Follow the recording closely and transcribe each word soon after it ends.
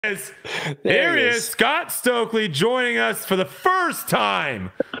Here he is, Scott Stokely, joining us for the first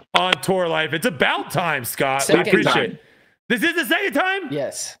time on Tour Life. It's about time, Scott. We appreciate it. This is the second time?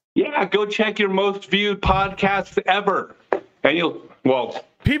 Yes. Yeah, go check your most viewed podcasts ever. And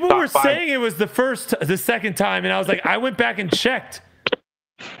people were saying it was the second time, and I was like, I went back and checked.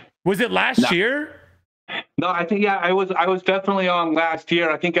 Was it last year? No, I think I was definitely on last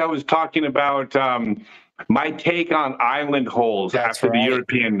year. I think I was talking about my take on island holes after the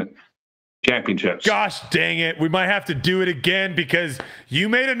European Championships. Gosh dang it. We might have to do it again because you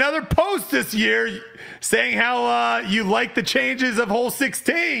made another post this year saying how you like the changes of hole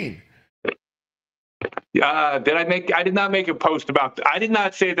 16. I did not make a post about I did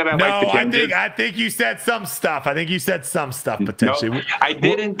not say that I like the changes. I think you said some stuff. Potentially. No, I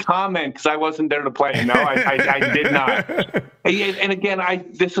didn't comment because I wasn't there to play. No, I did not. And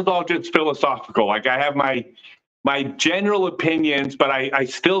again, this is all just philosophical. Like I have my general opinions, but I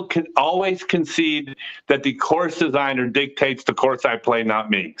still can always concede that the course designer dictates the course I play,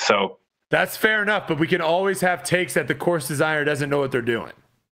 not me. So that's fair enough, but we can always have takes that the course designer doesn't know what they're doing.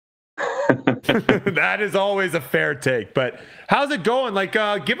 That is always a fair take. But how's it going? Like,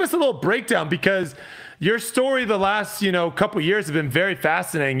 give us a little breakdown because your story the last, couple years have been very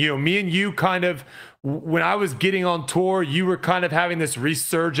fascinating. Me and you kind of, when I was getting on tour, you were kind of having this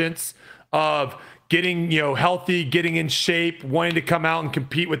resurgence of getting, healthy, getting in shape, wanting to come out and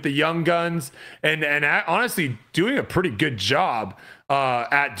compete with the young guns, and honestly doing a pretty good job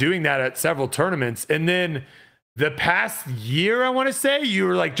at doing that at several tournaments. And then the past year, I want to say, you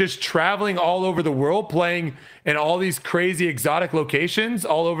were like just traveling all over the world, playing in all these crazy exotic locations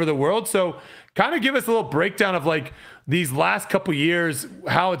all over the world. So kind of give us a little breakdown of like these last couple years,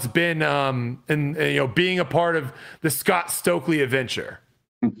 how it's been and being a part of the Scott Stokely adventure.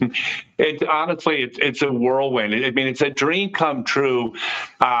 It's honestly, it's a whirlwind. I mean, it's a dream come true.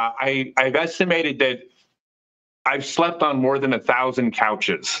 I've estimated that I've slept on more than 1,000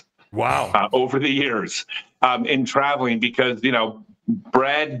 couches. Wow. Over the years in traveling because,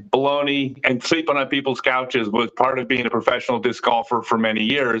 bread, bologna, and sleeping on people's couches was part of being a professional disc golfer for many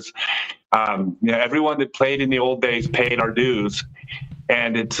years. Everyone that played in the old days paid our dues.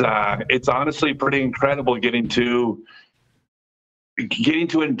 And it's honestly pretty incredible getting to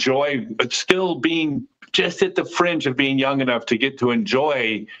enjoy, still being just at the fringe of being young enough to get to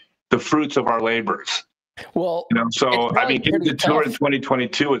enjoy the fruits of our labors. Well, so I mean, getting the tour in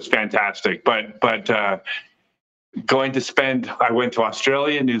 2022 is fantastic, but going to spend, I went to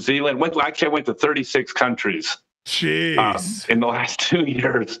Australia, New Zealand, I went to 36 countries. Jeez. In the last 2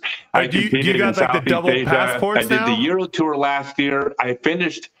 years. You got like the double passports now? I did the Euro Tour last year. I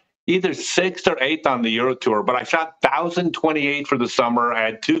finished either 6th or 8th on the Euro Tour, but I shot 1,028 for the summer. I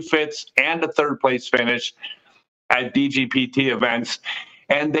had 2 5ths and a 3rd place finish at DGPT events.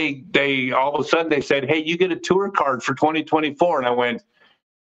 And they all of a sudden they said, hey, you get a tour card for 2024. And I went,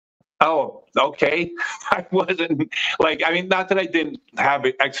 oh, okay. I wasn't not that I didn't have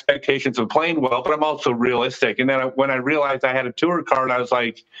expectations of playing well, but I'm also realistic. And then when I realized I had a tour card, I was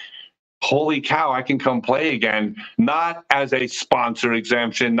like, holy cow, I can come play again. Not as a sponsor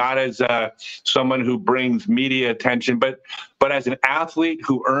exemption, not as someone who brings media attention, but as an athlete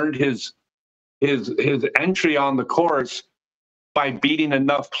who earned his entry on the course by beating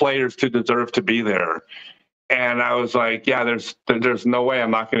enough players to deserve to be there. And I was like, yeah, there's no way I'm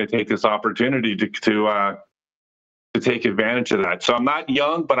not going to take this opportunity to take advantage of that. So I'm not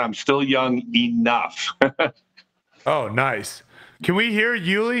young, but I'm still young enough. Oh, nice. Can we hear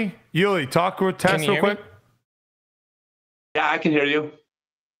Yuli? Yuli, talk with Tess real quick. Yeah, I can hear you.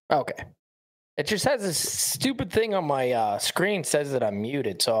 Okay. It just has this stupid thing on my screen says that I'm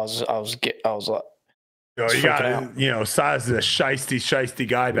muted. So I was like, oh, you got Size is a shiesty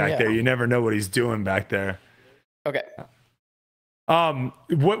guy back there. You never know what he's doing back there. Okay.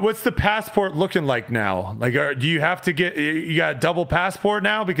 What's the passport looking like now? Like, do you have to you got a double passport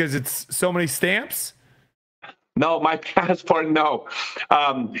now because it's so many stamps? No, my passport, no.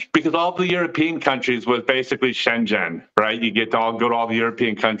 Because all the European countries was basically Shenzhen, right? You get to go to all the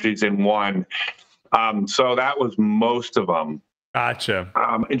European countries in one. So that was most of them. Gotcha.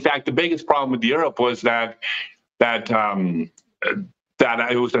 In fact, the biggest problem with Europe was that it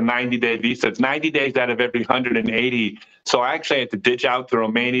was a 90-day visa. It's 90 days out of every 180. So I actually had to ditch out to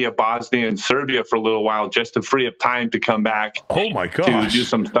Romania, Bosnia, and Serbia for a little while just to free up time to come back. Oh my gosh. To do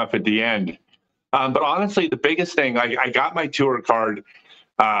some stuff at the end. But honestly, the biggest thing, I got my tour card,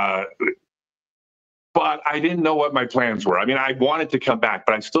 but I didn't know what my plans were. I mean, I wanted to come back,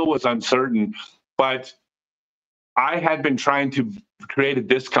 but I still was uncertain. But I had been trying to create a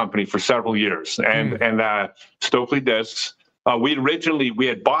disc company for several years, and Stokely Discs We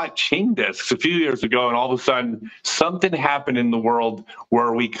had bought chain discs a few years ago, and all of a sudden something happened in the world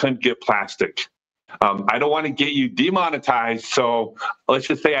where we couldn't get plastic. I don't want to get you demonetized, so let's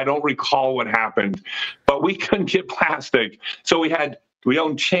just say I don't recall what happened, but we couldn't get plastic. So we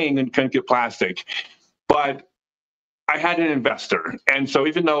owned chain and couldn't get plastic. But I had an investor. And so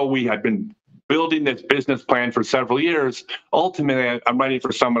even though we had been building this business plan for several years, ultimately I'm waiting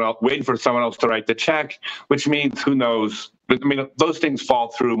for someone else to write the check, which means who knows. I mean, those things fall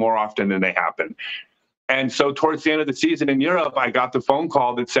through more often than they happen. And so towards the end of the season in Europe, I got the phone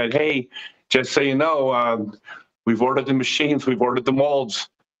call that said, hey, just so you know, we've ordered the machines, we've ordered the molds,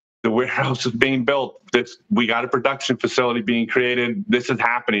 the warehouse is being built, we got a production facility being created, this is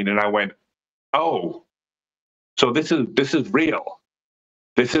happening. And I went, oh, so this is real.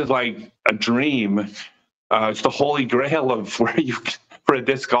 This is like a dream. It's the holy grail of for a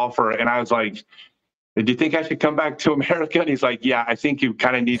disc golfer. And I was like, do you think I should come back to America? And he's like, yeah, I think you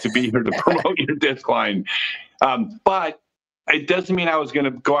kind of need to be here to promote your disc line. But it doesn't mean I was going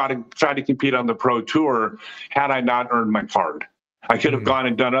to go out and try to compete on the pro tour had I not earned my card. I could have gone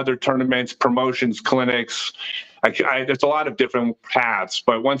and done other tournaments, promotions, clinics. There's a lot of different paths.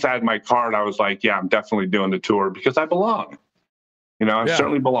 But once I had my card, I was like, yeah, I'm definitely doing the tour because I belong. I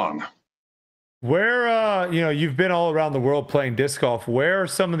certainly belong. Where, you've been all around the world playing disc golf. Where are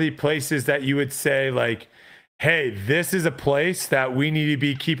some of the places that you would say, like, hey, this is a place that we need to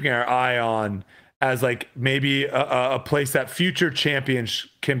be keeping our eye on as like maybe a place that future champions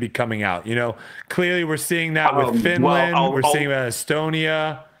can be coming out? Clearly we're seeing that with Finland. We're seeing that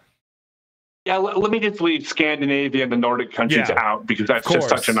Estonia. Yeah, let me just leave Scandinavia and the Nordic countries out because that's just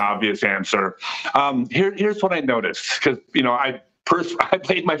such an obvious answer. Here's what I noticed, because I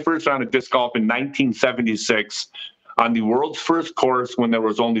played my first round of disc golf in 1976 on the world's first course when there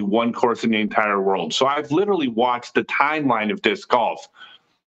was only one course in the entire world. So I've literally watched the timeline of disc golf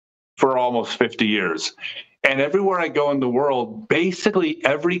for almost 50 years. And everywhere I go in the world, basically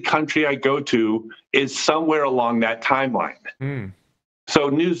every country I go to is somewhere along that timeline. So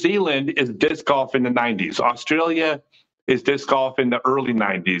New Zealand is disc golf in the 90s. Australia is disc golf in the early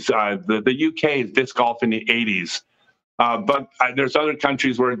 90s. The UK is disc golf in the 80s. But there's other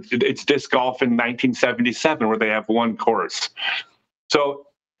countries where it's disc golf in 1977 where they have one course. So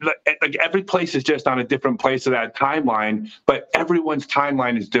like every place is just on a different place of that timeline, but everyone's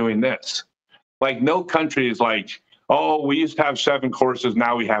timeline is doing this. Like no country is like, oh, we used to have 7 courses,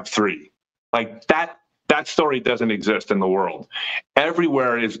 now we have 3. Like that story doesn't exist in the world.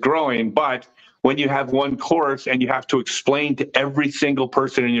 Everywhere is growing, but when you have one course and you have to explain to every single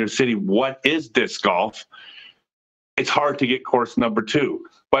person in your city what is disc golf, it's hard to get course number 2.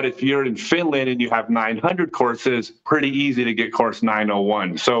 But if you're in Finland and you have 900 courses, pretty easy to get course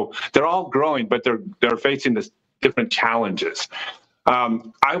 901. So they're all growing, but they're facing this different challenges.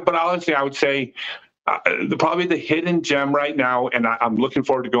 But honestly, I would say probably the hidden gem right now, and I'm looking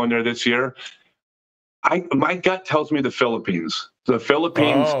forward to going there this year. My gut tells me the Philippines. The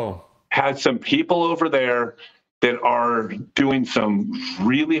Philippines has some people over there that are doing some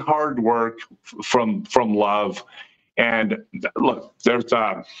really hard work from love. And look, there's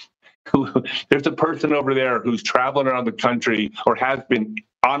a person over there who's traveling around the country or has been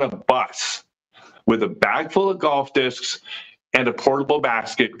on a bus with a bag full of golf discs and a portable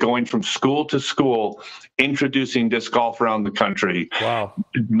basket going from school to school, introducing disc golf around the country. Wow.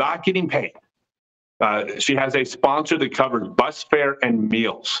 Not getting paid. She has a sponsor that covers bus fare and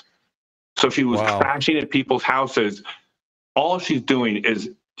meals. So she was crashing at people's houses. All she's doing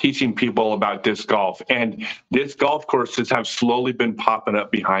is teaching people about disc golf, and disc golf courses have slowly been popping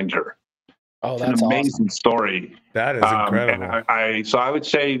up behind her. Oh, that's an amazing story. That is incredible. So I would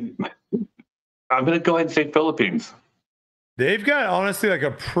say, I'm going to go ahead and say Philippines. They've got honestly like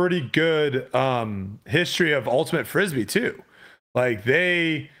a pretty good history of ultimate frisbee too. Like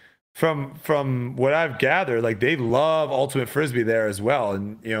they, from what I've gathered, like they love ultimate frisbee there as well.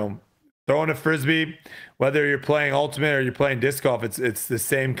 And throwing a frisbee, whether you're playing ultimate or you're playing disc golf, it's the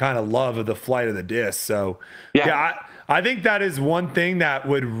same kind of love of the flight of the disc. So I think that is one thing that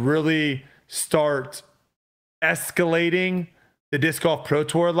would really start escalating the disc golf pro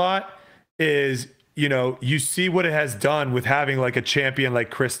tour a lot is, you see what it has done with having like a champion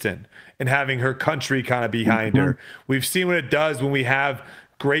like Kristen and having her country kind of behind her. We've seen what it does when we have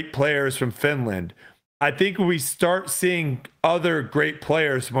great players from Finland. I think when we start seeing other great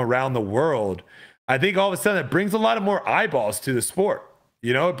players from around the world, I think all of a sudden it brings a lot of more eyeballs to the sport.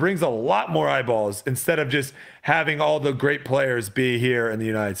 It brings a lot more eyeballs instead of just having all the great players be here in the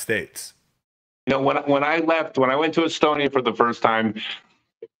United States. When I went to Estonia for the first time,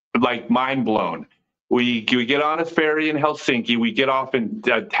 like mind blown. We get on a ferry in Helsinki. We get off in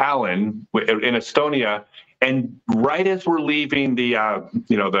Tallinn in Estonia. And right as we're leaving the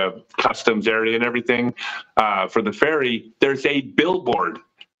the customs area and everything for the ferry, there's a billboard,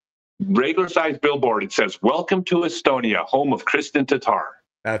 regular sized billboard. It says, "Welcome to Estonia, home of Kristen Tatar."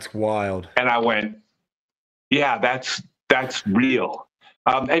 That's wild. And I went, yeah, that's real.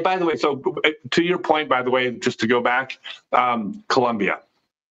 Hey, by the way, so to your point, by the way, just to go back, Colombia.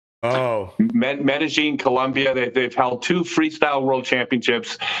 Oh, Medellin, Colombia, they've held 2 freestyle world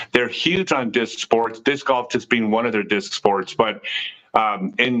championships. They're huge on disc sports, disc golf just being one of their disc sports. But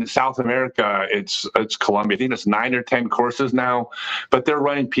in South America, it's Colombia. I think it's 9 or 10 courses now, but they're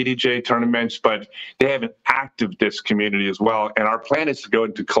running PDJ tournaments, but they have an active disc community as well. And our plan is to go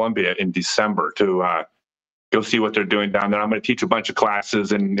into Colombia in December to go see what they're doing down there. I'm going to teach a bunch of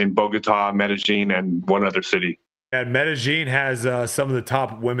classes in Bogota, Medellin, and one other city. and Medellin has some of the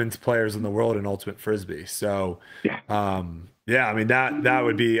top women's players in the world in ultimate frisbee. So, yeah, I mean that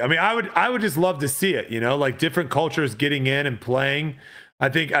would be. I mean, I would just love to see it. You know, like different cultures getting in and playing. I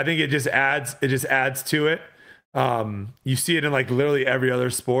think it just adds to it. You see it in like literally every other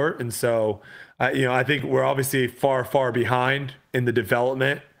sport, and so I think we're obviously far behind in the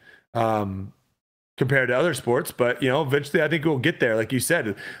development. Compared to other sports, but eventually I think we'll get there. Like you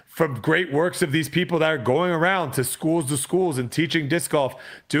said, from great works of these people that are going around to schools and teaching disc golf,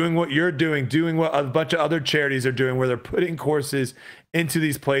 doing what you're doing what a bunch of other charities are doing, where they're putting courses into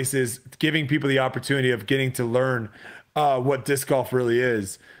these places, giving people the opportunity of getting to learn what disc golf really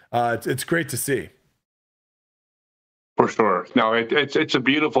is. It's great to see. For sure. No, it's a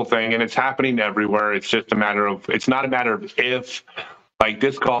beautiful thing, and it's happening everywhere. It's just it's not a matter of if. Like,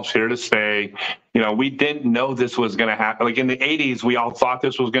 disc golf's here to stay. We didn't know this was going to happen. Like in the 80s, we all thought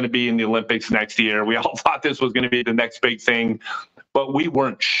this was going to be in the Olympics next year. We all thought this was going to be the next big thing, but we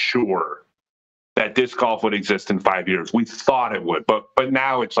weren't sure that disc golf would exist in 5 years. We thought it would, but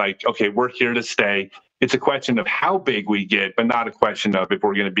now it's like, okay, we're here to stay. It's a question of how big we get, but not a question of if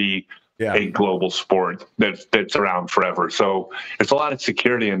we're going to be a global sport that's around forever. So there's a lot of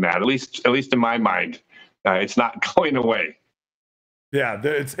security in that, at least in my mind. It's not going away. Yeah,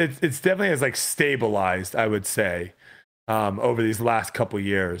 it's definitely has like stabilized, I would say, over these last couple of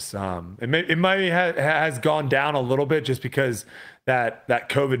years. It might has gone down a little bit just because that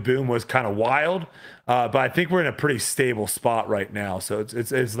COVID boom was kind of wild, but I think we're in a pretty stable spot right now. So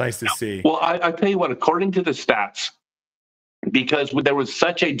it's nice to see. Well, I tell you what, according to the stats, because there was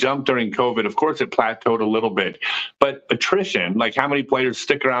such a jump during COVID, of course it plateaued a little bit, but attrition, like how many players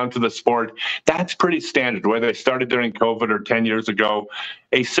stick around to the sport, that's pretty standard. Whether they started during COVID or 10 years ago,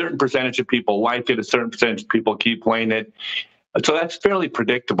 a certain percentage of people like it, a certain percentage of people keep playing it. So that's fairly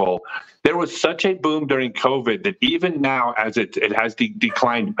predictable. There was such a boom during COVID that even now, as it has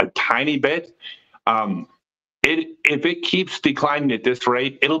declined a tiny bit, if it keeps declining at this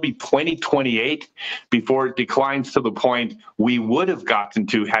rate, it'll be 2028 before it declines to the point we would have gotten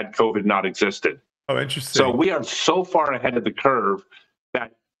to had COVID not existed. Oh, interesting. So we are so far ahead of the curve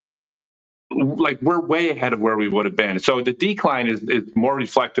that, like, we're way ahead of where we would have been. So the decline is more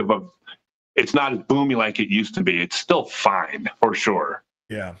reflective of it's not as boomy like it used to be. It's still fine for sure.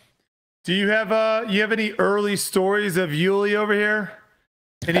 Yeah. Do you have any early stories of Yuli over here?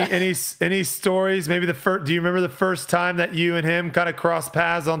 Any stories? Maybe do you remember the first time that you and him kind of crossed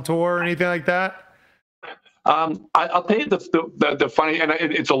paths on tour or anything like that? I'll tell you the funny, and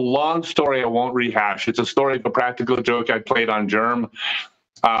it's a long story I won't rehash. It's a story of a practical joke I played on Germ,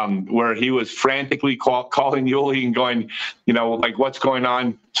 where he was frantically calling Yuli and going, like, what's going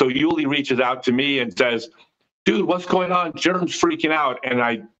on? So Yuli reaches out to me and says, dude, what's going on? Germ's freaking out. And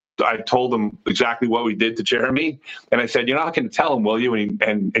I told him exactly what we did to Jeremy. And I said, you're not going to tell him, will you?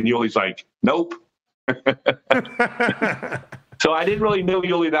 And Yuli's like, nope. So I didn't really know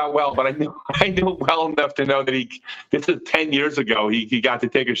Yuli that well, but I knew well enough to know that this is 10 years ago. He got to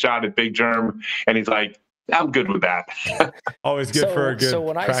take a shot at Big Germ, and he's like, I'm good with that. Always good for a good. So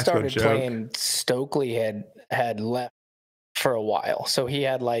when I started joke. playing, Stokely had left for a while. So he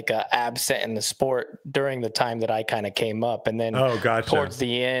had like a absent in the sport during the time that I kind of came up. And then towards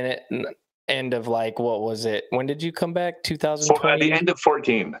the end of, like, what was it? When did you come back? 2020? At the end of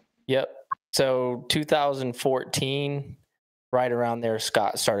 14. Yep. So 2014, right around there,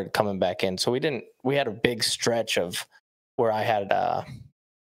 Scott started coming back in. So we had a big stretch of where I had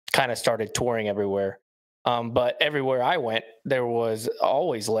kind of started touring everywhere. But everywhere I went, there was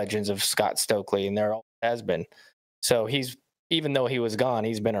always legends of Scott Stokely, and there always has been. So even though he was gone,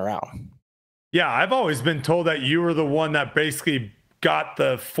 he's been around. Yeah, I've always been told that you were the one that basically got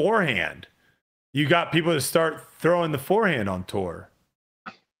the forehand. You got people to start throwing the forehand on tour.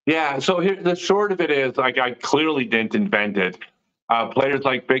 Yeah, so here the short of it is, like, I clearly didn't invent it. Players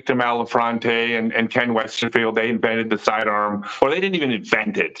like Victor Malafronte and Ken Westerfield, they invented the sidearm, or they didn't even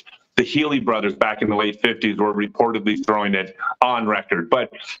invent it. The Healy brothers back in the late 50s were reportedly throwing it on record.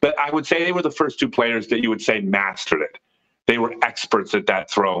 But I would say they were the first two players that you would say mastered it. They were experts at that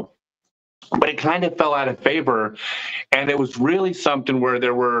throw. But it kind of fell out of favor, and it was really something where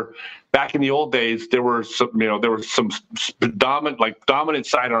there were, back in the old days, there were some dominant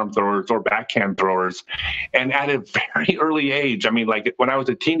sidearm throwers or backhand throwers, and at a very early age, I mean, like when I was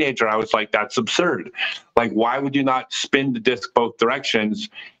a teenager, I was like, that's absurd. Like, why would you not spin the disc both directions?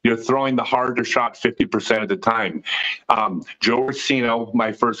 You're throwing the harder shot 50% of the time. Joe Orsino,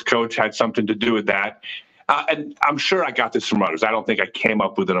 my first coach, had something to do with that. And I'm sure I got this from others. I don't think I came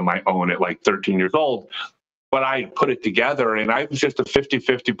up with it on my own at like 13 years old, but I put it together, and I was just a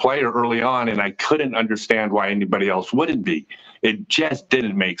 50-50 player early on, and I couldn't understand why anybody else wouldn't be. It just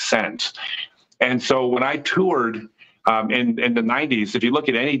didn't make sense. And so when I toured in the 90s, if you look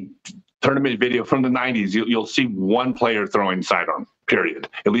at any tournament video from the 90s, you'll see one player throwing sidearm, period,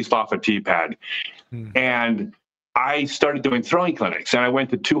 at least off a tee pad. And I started doing throwing clinics, and I went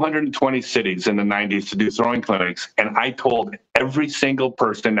to 220 cities in the 90s to do throwing clinics. And I told every single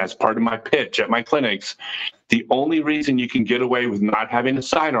person as part of my pitch at my clinics, the only reason you can get away with not having a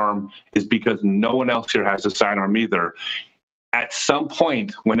sidearm is because no one else here has a sidearm either. At some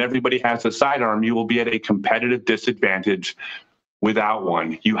point, when everybody has a sidearm, you will be at a competitive disadvantage without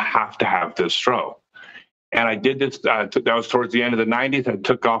one. You have to have this throw. And I did this, that was towards the end of the 90s. I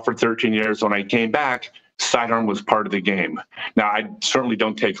took off for 13 years. When I came back, sidearm was part of the game. Now, I certainly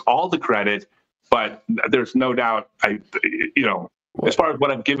don't take all the credit, but there's no doubt, as far as what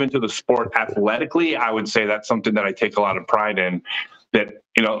I've given to the sport athletically, I would say that's something that I take a lot of pride in, that,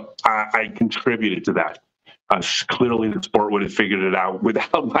 I contributed to that. Clearly, the sport would have figured it out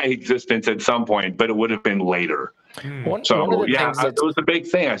without my existence at some point, but it would have been later. It was a big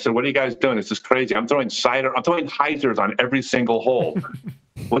thing. I said, what are you guys doing? This is crazy. I'm throwing hyzers on every single hole.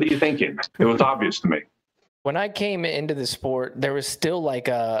 What are you thinking? It was obvious to me. When I came into the sport, there was still like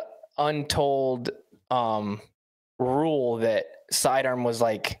a untold rule that sidearm was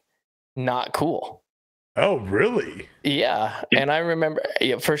like not cool. Oh, really? Yeah. And I remember,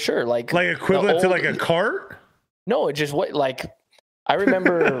 for sure, like equivalent to like a cart? No, it just I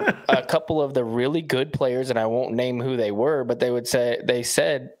remember a couple of the really good players, and I won't name who they were, but they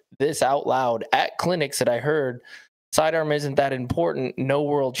said this out loud at clinics that I heard: sidearm isn't that important. No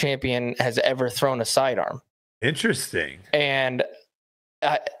world champion has ever thrown a sidearm. Interesting. And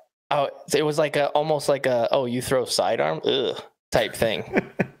it was like almost like you throw sidearm type thing,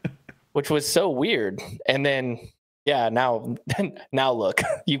 which was so weird. And then now look,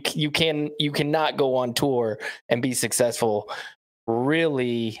 you cannot go on tour and be successful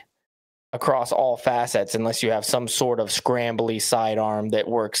really across all facets unless you have some sort of scrambly sidearm that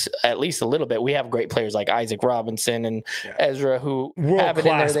works at least a little bit. We have great players like Isaac Robinson and Ezra who have it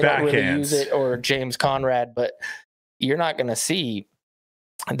in there. They don't really use it, or James Conrad, but you're not going to see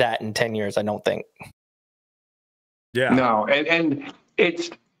that in 10 years, I don't think. Yeah. No, and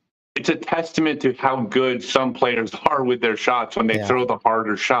it's a testament to how good some players are with their shots when they throw the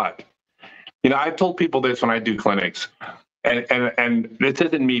harder shot. I've told people this when I do clinics. And this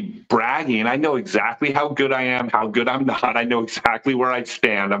isn't me bragging. I know exactly how good I am, how good I'm not. I know exactly where I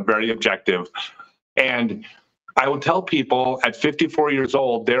stand. I'm very objective. And I will tell people at 54 years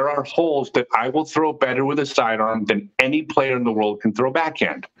old, there are holes that I will throw better with a sidearm than any player in the world can throw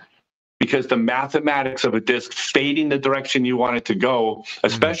backhand. Because the mathematics of a disc fading the direction you want it to go,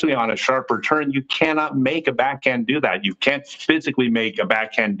 especially on a sharper turn, you cannot make a backhand do that. You can't physically make a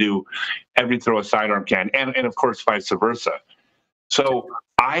backhand do every throw a sidearm can, and of course, vice versa. So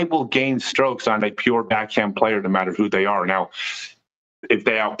I will gain strokes on a pure backhand player, no matter who they are. Now, if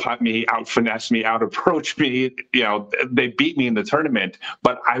they out-putt me, out-finesse me, out-approach me, they beat me in the tournament,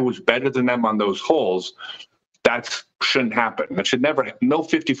 but I was better than them on those holes. That shouldn't happen. That should never. No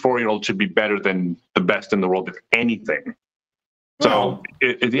 54-year-old should be better than the best in the world at anything. So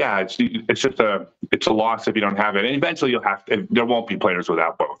it's just a loss if you don't have it. And eventually there won't be players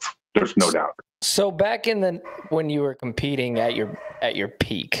without both. There's no doubt. So back when you were competing at your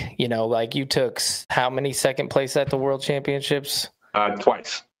peak, like you took how many second place at the World Championships?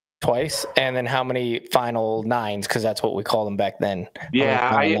 Twice, and then how many final nines? Because that's what we call them back then. Yeah,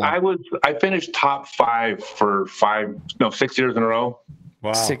 I finished top 5 for 6 years in a row.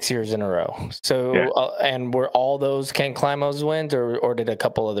 Wow, 6 years in a row. So, and were all those Ken Climo's wins, or did a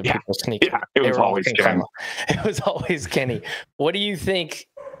couple other people sneak? Yeah, it was always Ken. It was always Kenny. What do you think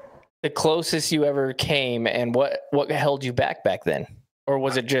the closest you ever came, and what held you back then? Or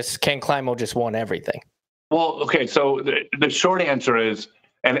was it just Ken Climo just won everything? Well, okay. So the short answer is,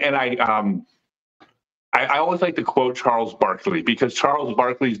 and I always like to quote Charles Barkley, because Charles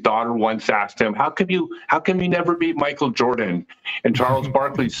Barkley's daughter once asked him, how come you never beat Michael Jordan? And Charles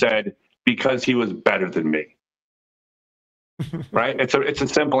Barkley said, because he was better than me. Right? It's a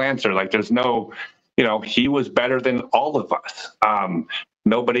simple answer. Like, there's no, he was better than all of us.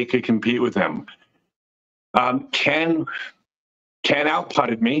 Nobody could compete with him. Ken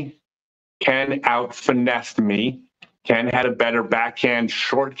out-putted me. Ken out-finessed me. Ken had a better backhand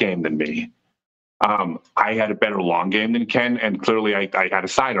short game than me. I had a better long game than Ken, and clearly I had a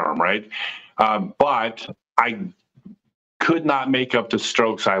sidearm, right? But I could not make up the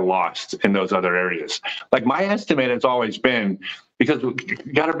strokes I lost in those other areas. Like, my estimate has always been, because you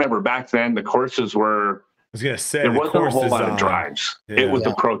got to remember, back then the courses were, I was gonna say, there wasn't a whole lot of drives. Yeah. It was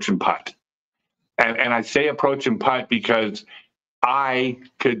approach and putt. And I say approach and putt because I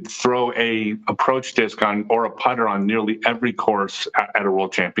could throw a approach disc on or a putter on nearly every course at a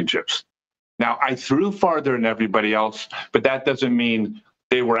World Championships. Now, I threw farther than everybody else, but that doesn't mean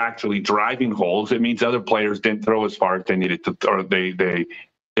they were actually driving holes. It means other players didn't throw as far as they needed to, or they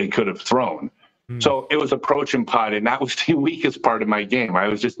could have thrown. So it was approach and putt, and that was the weakest part of my game. I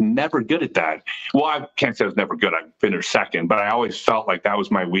was just never good at that. Well, I can't say I was never good. I finished second, but I always felt like that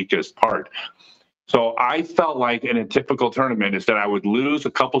was my weakest part. So I felt like in a typical tournament is that I would lose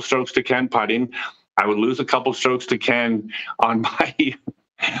a couple strokes to Ken putting. I would lose a couple strokes to Ken on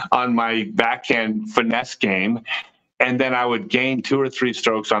my backhand finesse game, and then I would gain 2 or 3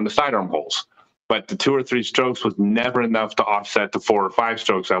 strokes on the sidearm holes. But the 2 or 3 strokes was never enough to offset the 4 or 5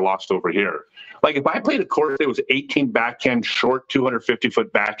 strokes I lost over here. Like, if I played a course that was 18 backhand short,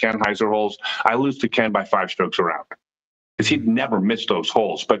 250-foot backhand hyzer holes, I lose to Ken by 5 strokes around, because he'd never miss those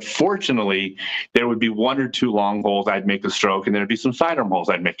holes. But fortunately, there would be 1 or 2 long holes I'd make a stroke, and there'd be some sidearm holes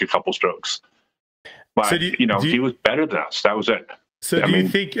I'd make a couple strokes. But, So he was better than us. That was it. So do you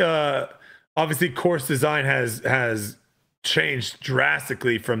think, obviously course design has changed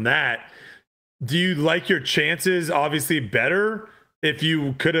drastically from that. Do you like your chances obviously better if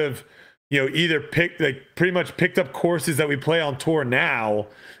you could have, either pretty much picked up courses that we play on tour now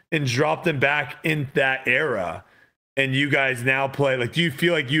and dropped them back in that era, and you guys now play, like, do you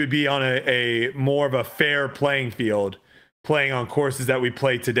feel like you would be on a more of a fair playing field playing on courses that we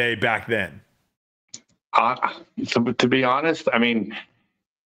play today back then? So, to be honest, I mean,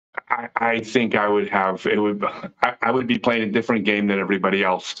 I think I would be playing a different game than everybody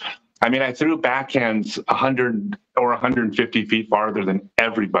else. I mean, I threw backhands 100 or 150 feet farther than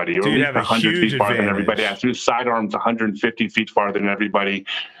everybody, or at least 100 feet farther than everybody. I threw sidearms 150 feet farther than everybody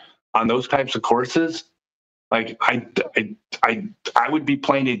on those types of courses. Like, I would be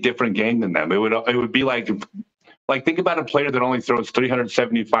playing a different game than them. It would be like think about a player that only throws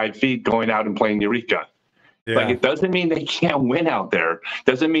 375 feet going out and playing Eureka. Yeah. Like, it doesn't mean they can't win out there.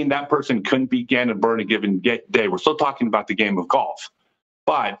 Doesn't mean that person couldn't beat Gannon Burn a given day. We're still talking about the game of golf.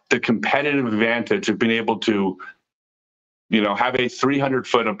 But the competitive advantage of being able to, have a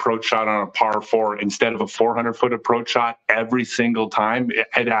 300-foot approach shot on a par 4 instead of a 400-foot approach shot every single time,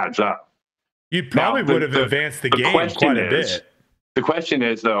 it adds up. You probably would have advanced the game quite a bit. The question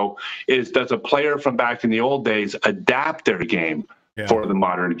is, though, does a player from back in the old days adapt their game for the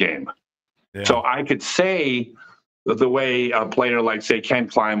modern game? Yeah. So I could say the way a player like, say, Ken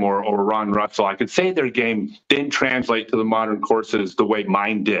Climo or Ron Russell, I could say their game didn't translate to the modern courses the way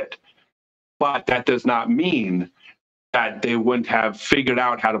mine did. But that does not mean that they wouldn't have figured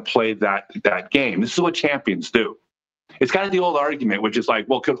out how to play that game. This is what champions do. It's kind of the old argument, which is like,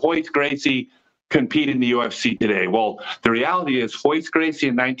 well, could Royce Gracie compete in the UFC today? Well, the reality is Royce Gracie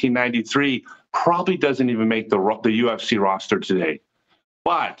in 1993 probably doesn't even make the UFC roster today.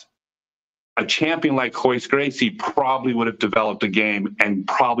 But a champion like Royce Gracie probably would have developed a game and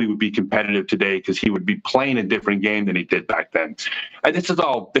probably would be competitive today, because he would be playing a different game than he did back then. And this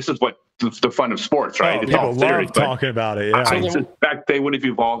is what the fun of sports, right? Oh, it's all theory, love talking about it. Yeah. I suspect they would have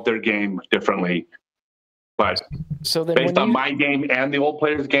evolved their game differently. But based on my game and the old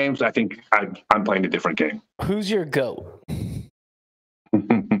players' games, I think I'm playing a different game. Who's your GOAT?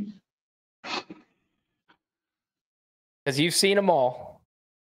 Because you've seen them all.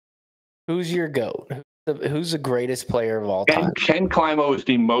 Who's your GOAT? Who's the greatest player of all time? Ken Climo is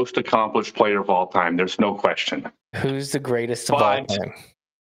the most accomplished player of all time. There's no question. Who's the greatest of all time?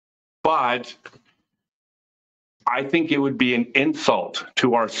 But I think it would be an insult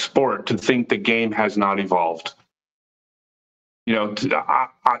to our sport to think the game has not evolved.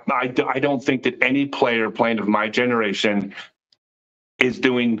 I don't think that any player playing of my generation is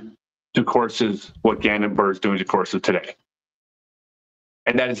doing to courses what Gannon Burr is doing to courses today.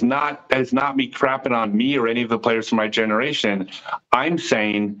 And that is not me crapping on me or any of the players from my generation. I'm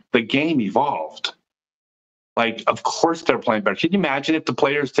saying the game evolved. Like, of course they're playing better. Can you imagine if the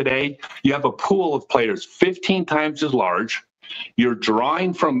players today, you have a pool of players 15 times as large, you're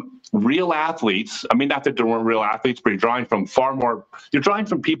drawing from real athletes. I mean, not that there weren't real athletes, but you're drawing from you're drawing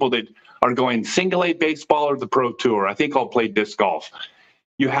from people that are going single A baseball or the pro tour. I think I'll play disc golf.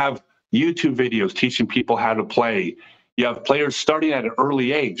 You have YouTube videos teaching people how to play. You have players starting at an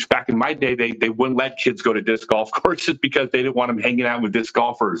early age. Back in my day, they wouldn't let kids go to disc golf courses because they didn't want them hanging out with disc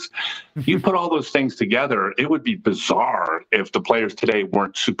golfers. You put all those things together, it would be bizarre if the players today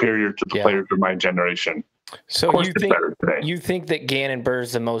weren't superior to the players of my generation. So you think that Gannon Buhr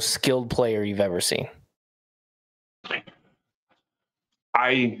is the most skilled player you've ever seen?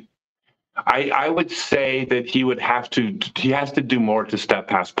 I would say that he has to do more to step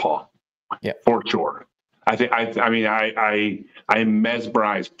past Paul. Yeah, for sure. I am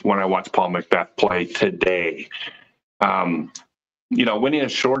mesmerized when I watch Paul McBeth play today. Winning a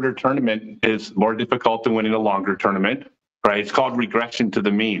shorter tournament is more difficult than winning a longer tournament, right? It's called regression to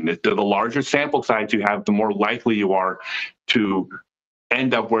the mean. The larger sample size you have, the more likely you are to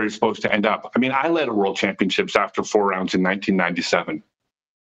end up where you're supposed to end up. I mean, I led a world championships after 4 rounds in 1997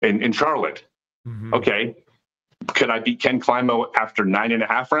 in Charlotte. Mm-hmm. Okay. Could I beat Ken Climo after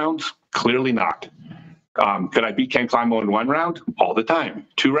 9.5 rounds? Clearly not. Could I beat Ken Climo in 1 round? All the time.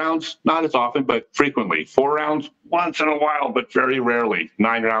 2 rounds? Not as often, but frequently. 4 rounds? Once in a while, but very rarely.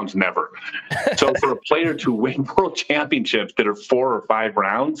 9 rounds? Never. So for a player to win world championships that are 4 or 5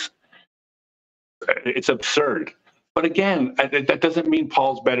 rounds, it's absurd. But again, that doesn't mean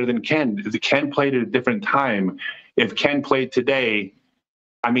Paul's better than Ken. Ken played at a different time. If Ken played today,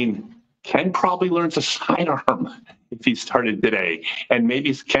 I mean, Ken probably learns a sidearm if he started today. And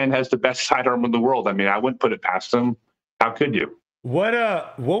maybe Ken has the best sidearm in the world. I mean, I wouldn't put it past him. How could you? What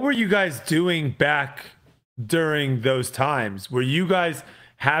were you guys doing back during those times? Were you guys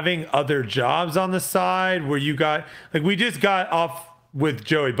having other jobs on the side? Were you guys, like, we just got off with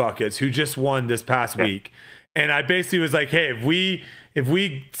Joey Buckets, who just won this past week. And I basically was like, hey, if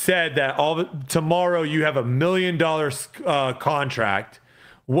we said that tomorrow you have $1 million contract,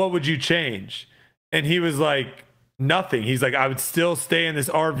 what would you change? And he was like, nothing. He's like, I would still stay in this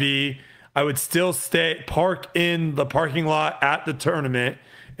RV. I would still park in the parking lot at the tournament,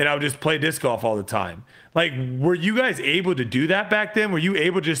 and I would just play disc golf all the time. Like, were you guys able to do that back then? Were you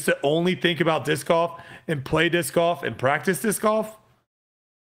able just to only think about disc golf and play disc golf and practice disc golf?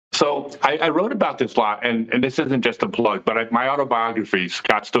 So I wrote about this a lot, and this isn't just a plug, but my autobiography,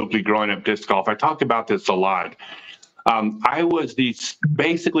 Scott Stokely, Growing Up Disc Golf, I talk about this a lot. I was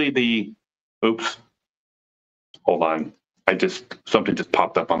oops, hold on. Something just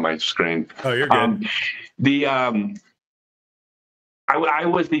popped up on my screen. Oh, you're good. I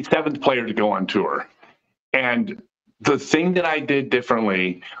was the 7th player to go on tour. And the thing that I did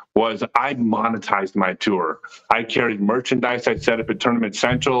differently was I monetized my tour. I carried merchandise. I set up at Tournament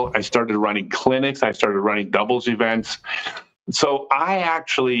Central. I started running clinics. I started running doubles events. So I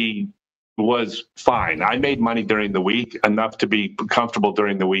actually was fine. I made money during the week, enough to be comfortable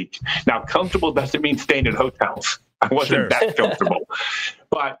during the week. Now, comfortable doesn't mean staying at hotels. I wasn't that comfortable,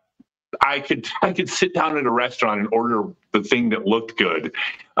 but I could sit down at a restaurant and order the thing that looked good.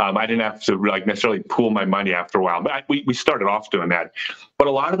 I didn't have to necessarily pool my money after a while, but we started off doing that. But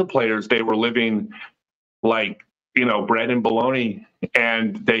a lot of the players, they were living like, bread and bologna,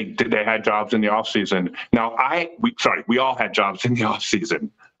 and they had jobs in the off season. Now we all had jobs in the off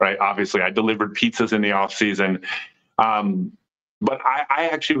season, right? Obviously I delivered pizzas in the off season. But I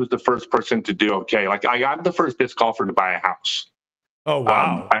actually was the first person to do okay. Like, I'm the first disc golfer to buy a house. Oh,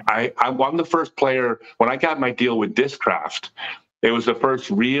 wow. I'm the first player. When I got my deal with Discraft, it was the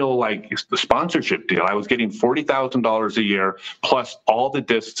first real sponsorship deal. I was getting $40,000 a year plus all the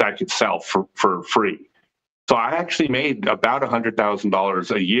discs I could sell for free. So I actually made about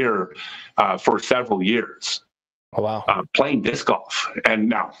 $100,000 a year for several years. Oh, wow. Playing disc golf. And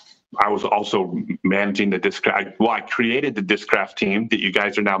now I was also managing the Discraft. Well, I created the Discraft team that you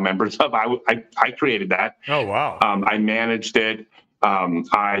guys are now members of. I created that. Oh, wow. I managed it.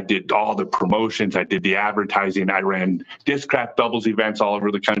 I did all the promotions. I did the advertising. I ran Discraft doubles events all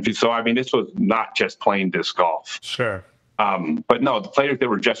over the country. So, I mean, this was not just playing disc golf. Sure. But no, the players that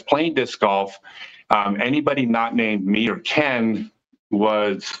were just playing disc golf, anybody not named me or Ken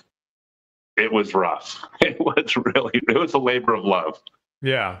was rough. It was a labor of love.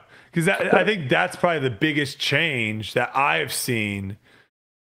 Yeah. Because I think that's probably the biggest change that I've seen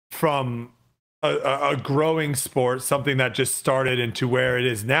from a growing sport, something that just started into where it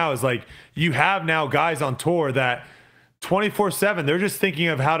is now, is like, you have now guys on tour that 24/7. They're just thinking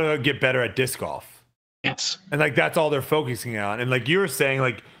of how to get better at disc golf. Yes. And like, that's all they're focusing on. And like you were saying,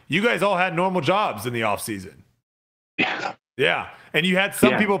 like you guys all had normal jobs in the off season. Yeah. Yeah. And you had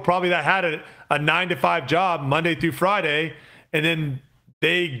some people probably that had a 9-to-5 job Monday through Friday. And then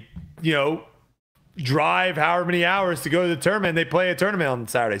they, you know, drive however many hours to go to the tournament. They play a tournament on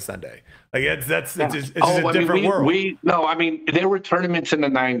Saturday, Sunday. Like it's just a different world. I mean, there were tournaments in the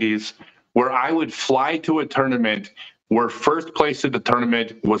 90s where I would fly to a tournament where first place at the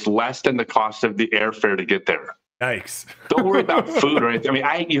tournament was less than the cost of the airfare to get there. Yikes. Don't worry about food or anything. I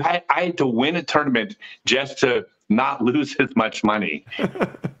mean, I had to win a tournament just to not lose as much money.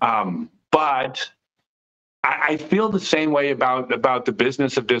 But I feel the same way about the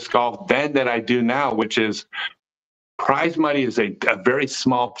business of disc golf then that I do now, which is prize money is a very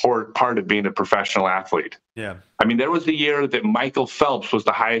small part of being a professional athlete. Yeah. I mean, there was a year that Michael Phelps was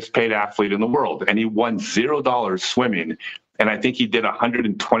the highest paid athlete in the world, and he won $0 swimming. And I think he did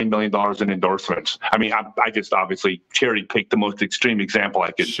 $120 million in endorsements. I mean, I just obviously cherry picked the most extreme example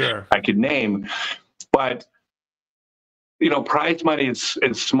I could name. But, you know, prize money is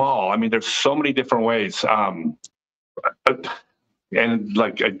small. I mean, there's so many different ways. And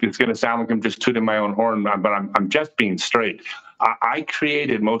like, it's going to sound like I'm just tooting my own horn, but I'm just being straight. I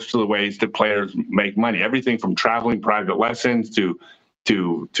created most of the ways that players make money, everything from traveling private lessons to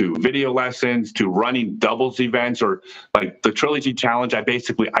video lessons to running doubles events, or like the Trilogy Challenge. I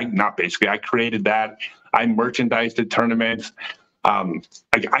created that. I merchandised at tournaments.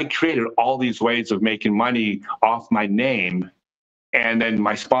 I created all these ways of making money off my name and then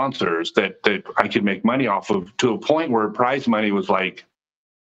my sponsors that I could make money off of, to a point where prize money was like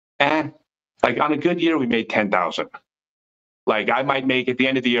on a good year, we made 10,000. Like I might make at the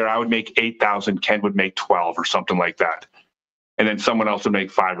end of the year, I would make 8,000. Ken would make 12 or something like that. And then someone else would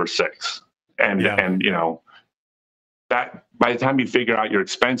make 5 or 6. And you know, that by the time you figure out your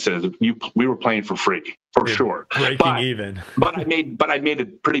expenses, we were playing for free for sure. Breaking even. but I made a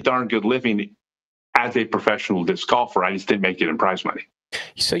pretty darn good living as a professional disc golfer. I just didn't make it in prize money.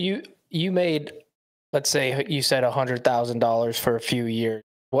 So you made, let's say you said $100,000 for a few years.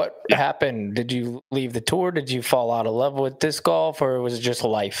 What happened? Did you leave the tour? Did you fall out of love with disc golf, or was it just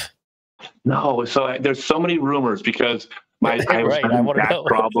life? No. So there's so many rumors because I was having back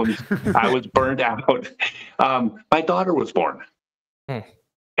problems. I was burned out. My daughter was born.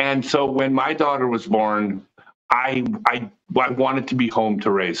 And so when my daughter was born, I wanted to be home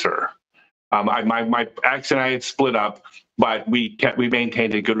to raise her. My ex and I had split up, but we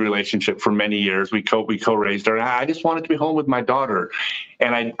maintained a good relationship for many years. We co-raised her. I just wanted to be home with my daughter,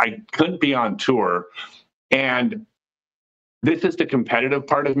 and I couldn't be on tour. And this is the competitive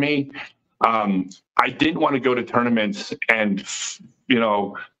part of me. I didn't want to go to tournaments and, you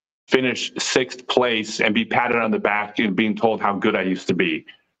know, finish 6th place and be patted on the back and being told how good I used to be.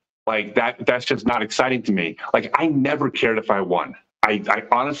 Like that's just not exciting to me. Like I never cared if I won. I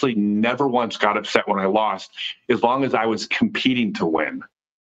honestly never once got upset when I lost, as long as I was competing to win.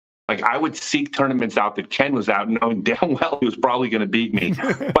 Like I would seek tournaments out that Ken was out, knowing damn well he was probably going to beat me,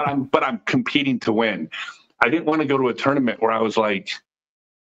 but I'm competing to win. I didn't want to go to a tournament where I was like,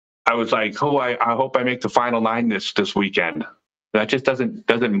 oh, I hope I make the final 9 this weekend. That just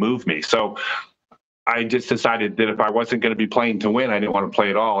doesn't move me. So I just decided that if I wasn't going to be playing to win, I didn't want to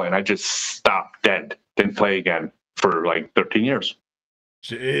play at all, and I just stopped dead. Didn't play again for like 13 years.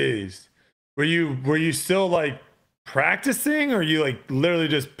 Jeez. Were you still like practicing, or you like literally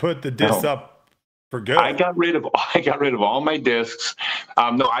just put the discs up for good? I got rid of all my discs.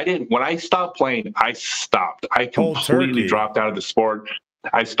 No, I didn't. When I stopped playing, I stopped. I completely dropped out of the sport.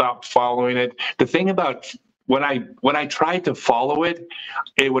 I stopped following it. The thing about when I tried to follow it,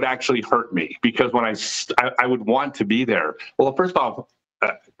 it would actually hurt me, because when I would want to be there. Well, first off,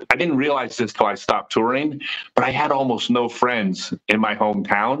 I didn't realize this till I stopped touring, but I had almost no friends in my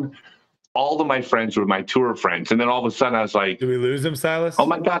hometown. All of my friends were my tour friends. And then all of a sudden I was like, did we lose them, Silas? Oh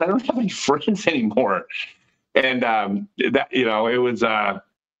my God, I don't have any friends anymore. And that, you know, it was, that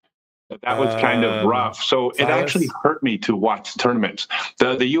was kind of rough. So Silas? It actually hurt me to watch tournaments.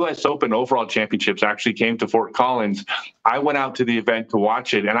 The US Open overall championships actually came to Fort Collins. I went out to the event to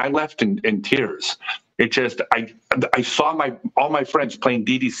watch it, and I left in tears. It just, I saw all my friends playing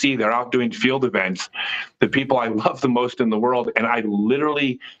DDC. They're out doing field events, the people I love the most in the world. And I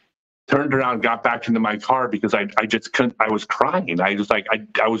literally turned around, got back into my car because I just couldn't, I was crying. I was like,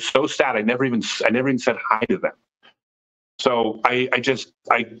 I was so sad. I never even said hi to them. So I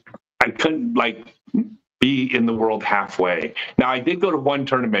couldn't like be in the world halfway. Now I did go to one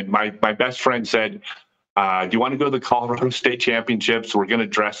tournament. My best friend said, do you want to go to the Colorado State Championships? We're going to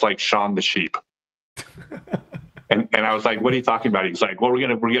dress like Shaun the Sheep. And I was like, what are you talking about? He's like, well, we're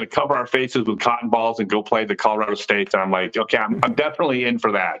gonna cover our faces with cotton balls and go play the Colorado States. And I'm like, okay, I'm definitely in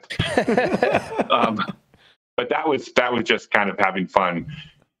for that. But that was just kind of having fun.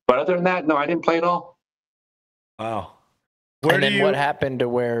 But other than that, no, I didn't play at all. Wow. And then what happened to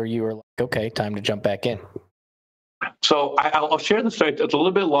where you were like, okay, time to jump back in? So I'll share the story. It's a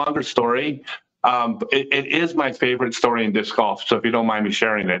little bit longer story. It is my favorite story in disc golf. So if you don't mind me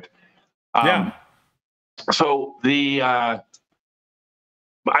sharing it. Yeah. So I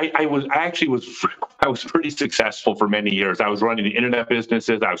was pretty successful for many years. I was running the internet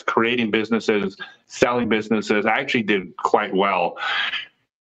businesses. I was creating businesses, selling businesses. I actually did quite well.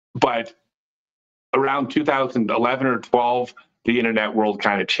 But around 2011 or 12, the internet world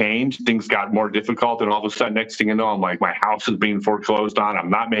kind of changed. Things got more difficult, and all of a sudden, next thing you know, I'm like, my house is being foreclosed on.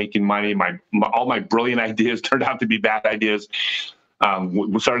 I'm not making money. All my brilliant ideas turned out to be bad ideas.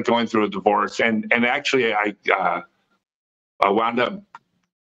 We started going through a divorce, and actually, I wound up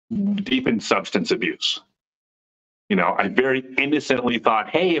deep in substance abuse. You know, I very innocently thought,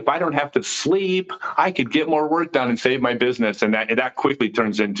 hey, if I don't have to sleep, I could get more work done and save my business. And that quickly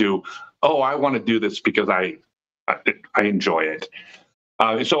turns into, oh, I want to do this because I enjoy it.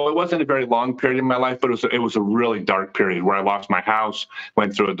 So it wasn't a very long period in my life, but it was a really dark period where I lost my house,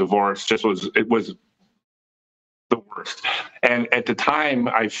 went through a divorce. It was the worst. And at the time,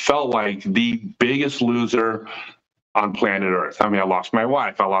 I felt like the biggest loser on planet Earth. I mean, I lost my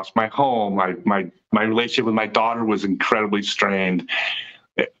wife. I lost my home. My relationship with my daughter was incredibly strained.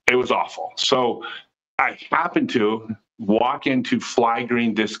 It was awful. So I happened to walk into Fly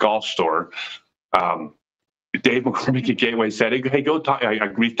Green Disc Golf Store. Dave McCormick at Gateway said, hey, go talk. I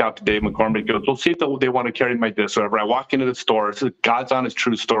reached out to Dave McCormick. Goes, we'll see if they want to carry my disc. Whatever. I walk into the store. This is God's honest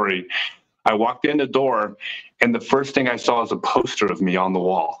true story. I walked in the door, and the first thing I saw was a poster of me on the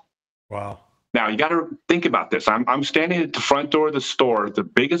wall. Wow. Now, you got to think about this. I'm standing at the front door of the store, the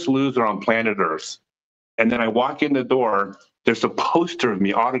biggest loser on planet Earth. And then I walk in the door. There's a poster of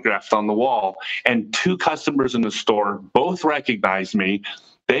me autographed on the wall. And two customers in the store both recognize me.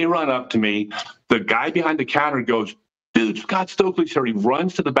 They run up to me. The guy behind the counter goes, dude, Scott Stokely's here. He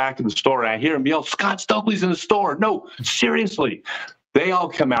runs to the back of the store. I hear him yell, Scott Stokely's in the store. No, seriously. They all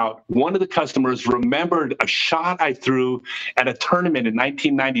come out. One of the customers remembered a shot I threw at a tournament in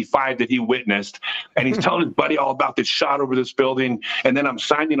 1995 that he witnessed. And he's telling his buddy all about this shot over this building. And then I'm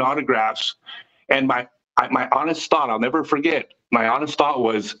signing autographs. And my honest thought, I'll never forget, my honest thought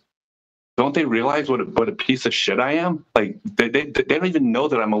was, don't they realize what a piece of shit I am? Like, they don't even know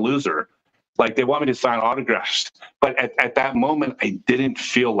that I'm a loser. Like, they want me to sign autographs. But at that moment, I didn't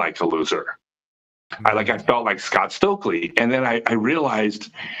feel like a loser. I felt like Scott Stokely. And then I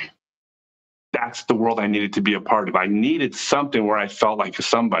realized that's the world I needed to be a part of. I needed something where I felt like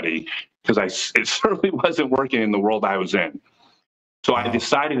somebody, because it certainly wasn't working in the world I was in. So I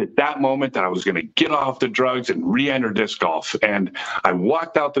decided at that moment that I was going to get off the drugs and re-enter disc golf. And I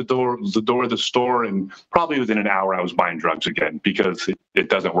walked out the door of the store, and probably within an hour I was buying drugs again, because it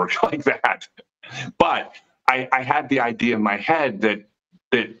doesn't work like that. But I had the idea in my head that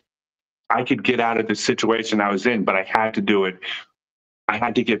I could get out of the situation I was in, but I had to do it. I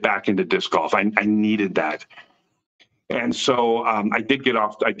had to get back into disc golf. I needed that. And so I did get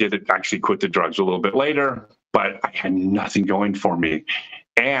off. I did actually quit the drugs a little bit later, but I had nothing going for me.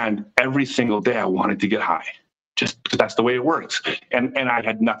 And every single day I wanted to get high, just because that's the way it works. And I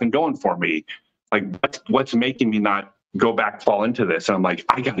had nothing going for me. Like, what's making me not go back, fall into this? And I'm like,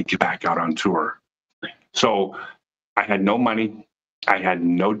 I got to get back out on tour. So I had no money. I had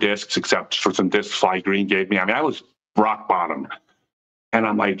no discs except for some discs Fly Green gave me. I mean, I was rock bottom. And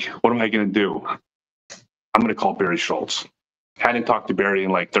I'm like, what am I going to do? I'm going to call Barry Schultz. Hadn't talked to Barry in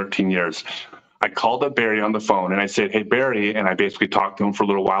like 13 years. I called up Barry on the phone and I said, hey, Barry. And I basically talked to him for a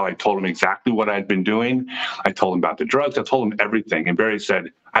little while. I told him exactly what I'd been doing. I told him about the drugs. I told him everything. And Barry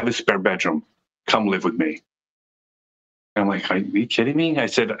said, I have a spare bedroom. Come live with me. And I'm like, are you kidding me? I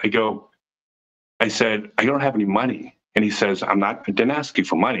said, I don't have any money. And he says, I didn't ask you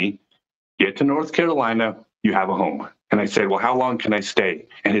for money. Get to North Carolina, you have a home. And I said, well, how long can I stay?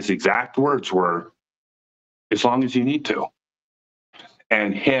 And his exact words were, as long as you need to.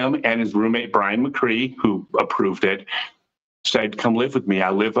 And him and his roommate, Brian McCree, who approved it, said, come live with me.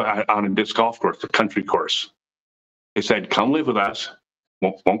 I live on a disc golf course, a country course. They said, come live with us.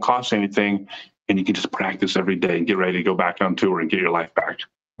 Won't cost anything. And you can just practice every day and get ready to go back on tour and get your life back.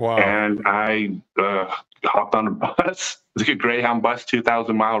 Wow. And I hopped on a bus, like a Greyhound bus,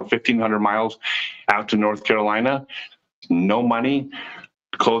 2,000 miles, 1,500 miles out to North Carolina. No money,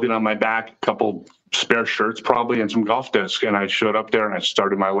 clothing on my back, a couple spare shirts probably, and some golf discs. And I showed up there and I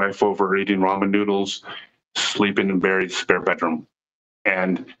started my life over eating ramen noodles sleeping in Barry's spare bedroom.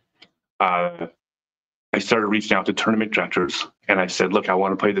 And I started reaching out to tournament directors, and I said, look, I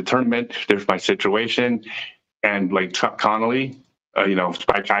want to play the tournament. There's my situation. And like Chuck Connolly,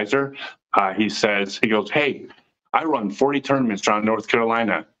 Spike Kaiser, he goes, hey, I run 40 tournaments around North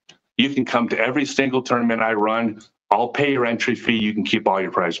Carolina. You can come to every single tournament I run. I'll pay your entry fee. You can keep all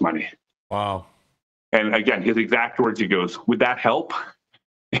your prize money. Wow. And again, his exact words, he goes, would that help?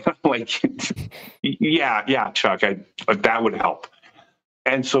 Like, yeah, Chuck, that would help.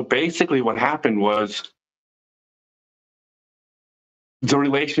 And so basically what happened was the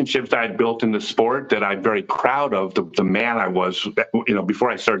relationships that I built in the sport that I'm very proud of, the man I was, before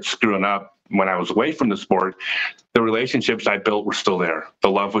I started screwing up when I was away from the sport, the relationships I built were still there. The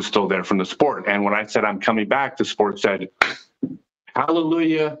love was still there from the sport. And when I said, I'm coming back, the sport said,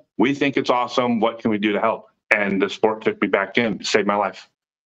 hallelujah, we think it's awesome. What can we do to help? And the sport took me back in, saved my life.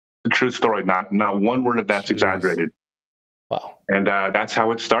 The true story, not one word of that's exaggerated. Wow. And that's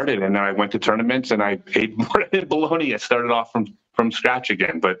how it started. And then I went to tournaments and I ate more than bologna. I started off from scratch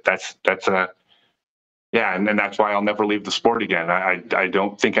again. But that's and then that's why I'll never leave the sport again. I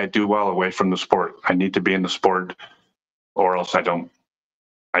don't think I do well away from the sport. I need to be in the sport, or else I don't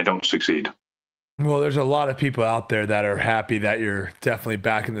succeed. Well, there's a lot of people out there that are happy that you're definitely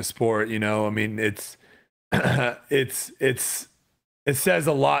back in the sport. I mean, it says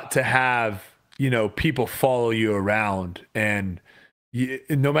a lot to have, people follow you around, and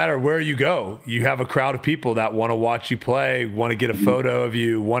no matter where you go, you have a crowd of people that want to watch you play, want to get a photo of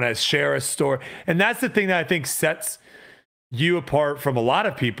you, want to share a story. And that's the thing that I think sets you apart from a lot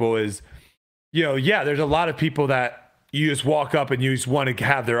of people is, there's a lot of people that you just walk up and you just want to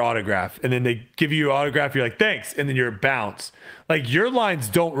have their autograph, and then they give you your autograph. You're like, thanks. And then you're bounce. Like, your lines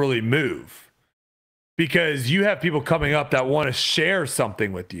don't really move because you have people coming up that want to share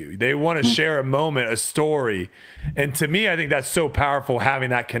something with you. They want to share a moment, a story. And to me, I think that's so powerful,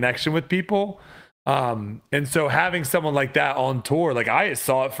 having that connection with people. And so having someone like that on tour, like, I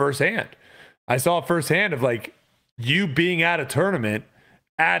saw it firsthand. Of like, you being at a tournament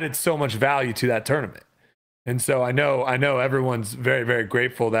added so much value to that tournament. And so I know everyone's very, very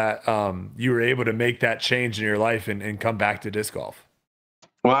grateful that you were able to make that change in your life and come back to disc golf.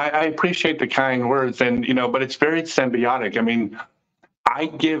 Well, I appreciate the kind words, and but it's very symbiotic. I mean, I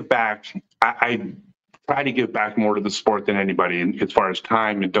give back. I try to give back more to the sport than anybody, as far as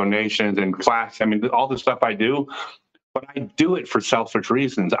time and donations and class. I mean, all the stuff I do, but I do it for selfish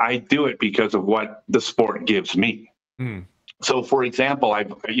reasons. I do it because of what the sport gives me. So, for example, I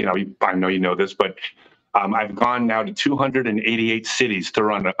know you know this, but I've gone now to 288 cities to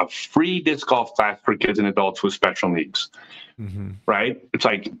run a free disc golf class for kids and adults with special needs. Right? It's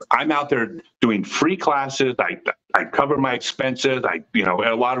like, I'm out there doing free classes. I cover my expenses. A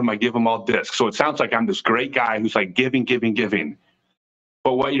lot of them, I give them all discs. So it sounds like I'm this great guy who's like giving.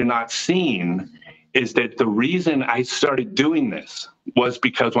 But what you're not seeing is that the reason I started doing this was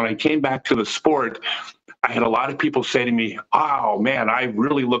because when I came back to the sport, I had a lot of people say to me, oh man, I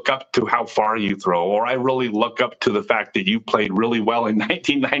really look up to how far you throw, or I really look up to the fact that you played really well in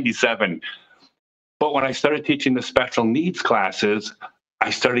 1997. But when I started teaching the special needs classes,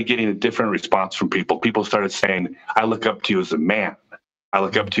 I started getting a different response from people. People started saying, I look up to you as a man. I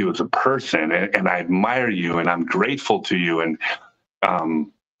look up to you as a person, and I admire you, and I'm grateful to you, and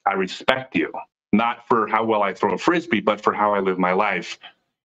I respect you, not for how well I throw a Frisbee, but for how I live my life.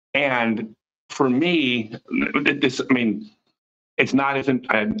 And for me, it's not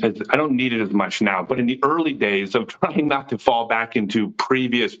I don't need it as much now, but in the early days of trying not to fall back into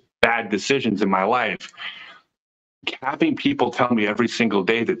previous bad decisions in my life, having people tell me every single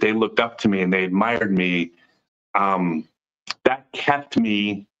day that they looked up to me and they admired me, that kept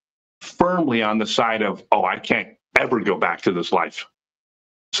me firmly on the side of, I can't ever go back to this life.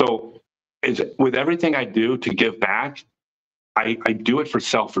 So with everything I do to give back, I do it for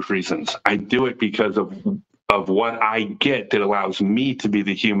selfish reasons. I do it because of what I get that allows me to be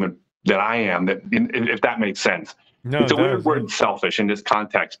the human that I am, if that makes sense. No, it's a weird word, selfish, in this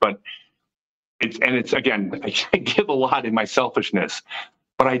context, but it's again, I give a lot in my selfishness,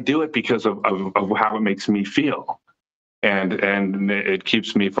 but I do it because of how it makes me feel, and it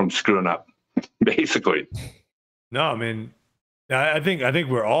keeps me from screwing up, basically. No, I mean, I think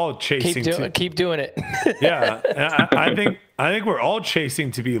we're all chasing. Keep doing it. Yeah, I think we're all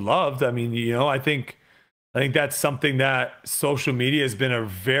chasing to be loved. I mean, I think that's something that social media has been a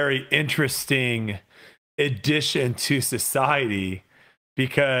very interesting addition to society,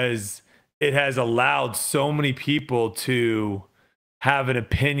 because it has allowed so many people to have an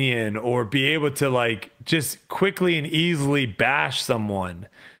opinion or be able to like just quickly and easily bash someone.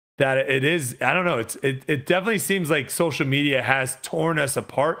 that it is, I don't know, it definitely seems like social media has torn us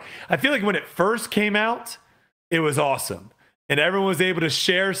apart. I feel like when it first came out, it was awesome. And everyone was able to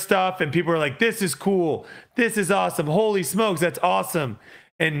share stuff and people were like, this is cool. This is awesome. Holy smokes, that's awesome.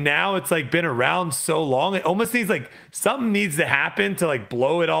 And now it's like been around so long. It almost seems like something needs to happen to like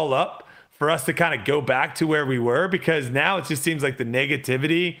blow it all up for us to kind of go back to where we were, because now it just seems like the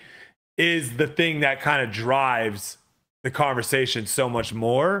negativity is the thing that kind of drives the conversation so much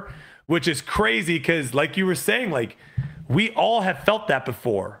more, which is crazy because like you were saying, like we all have felt that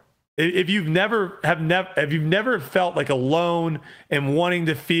before. If you've never felt like alone and wanting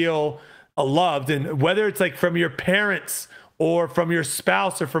to feel loved, and whether it's like from your parents or from your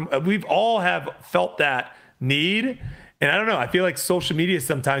spouse or from, we've all have felt that need. And I don't know, I feel like social media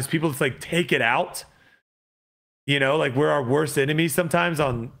sometimes people just like take it out, you know, like we're our worst enemies sometimes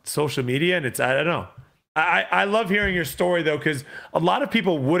on social media. And it's, I don't know. I love hearing your story though, because a lot of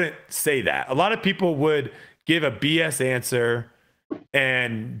people wouldn't say that. A lot of people would give a BS answer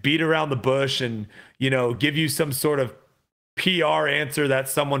and beat around the bush and, you know, give you some sort of PR answer that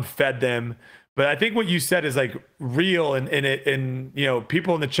someone fed them. But I think what you said is like real, and you know,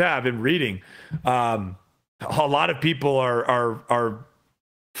 people in the chat have been reading. A lot of people are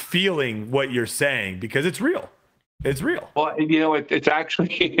feeling what you're saying because it's real. It's real. Well, you know, it's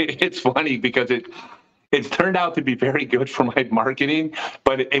actually it's funny because it's turned out to be very good for my marketing,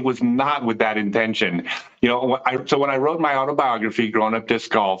 but it was not with that intention. You know, so when I wrote my autobiography, Growing Up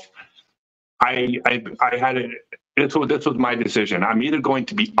Disc Golf, I had it. This was my decision. I'm either going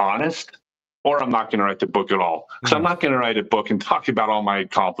to be honest or I'm not going to write the book at all. So I'm not going to write a book and talk about all my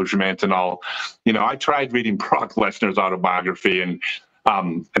accomplishments and all. You know, I tried reading Brock Lesnar's autobiography, and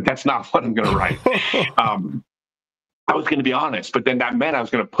that's not what I'm going to write. I was going to be honest, but then that meant I was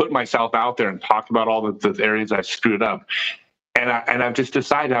going to put myself out there and talk about all the areas I screwed up. And I've just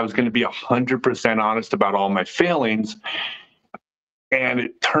decided I was going to be 100% honest about all my failings. And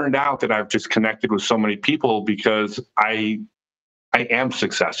it turned out that I've just connected with so many people because I am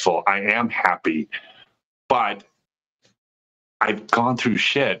successful. I am happy, but I've gone through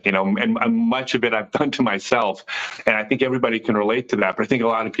shit, you know, and much of it I've done to myself. And I think everybody can relate to that. But I think a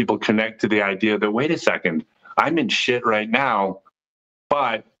lot of people connect to the idea that, wait a second, I'm in shit right now,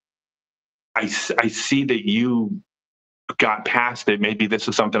 but I see that you got past it. Maybe this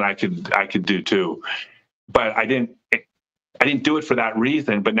is something I could do too. But I didn't do it for that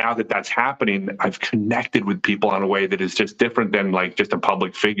reason. But now that that's happening, I've connected with people in a way that is just different than like just a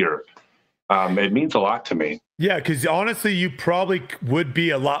public figure. It means a lot to me. Yeah, because honestly, you probably would be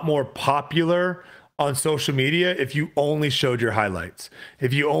a lot more popular on social media if you only showed your highlights,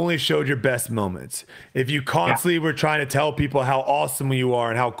 if you only showed your best moments, if you constantly were trying to tell people how awesome you are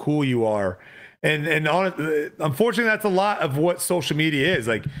and how cool you are. And unfortunately, that's a lot of what social media is.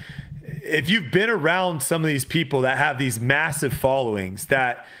 Like, if you've been around some of these people that have these massive followings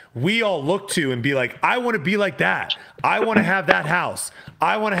that we all look to and be like, I want to be like that. I want to have that house.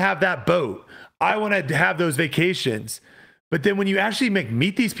 I want to have that boat. I want to have those vacations. But then when you actually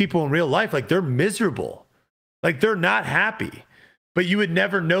meet these people in real life, like they're miserable, like they're not happy, but you would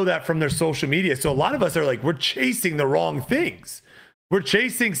never know that from their social media. So a lot of us are like, we're chasing the wrong things. We're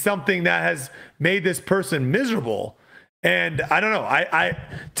chasing something that has made this person miserable. And I don't know.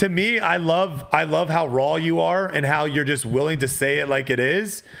 To me, I love how raw you are and how you're just willing to say it like it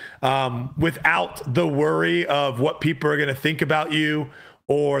is, without the worry of what people are going to think about you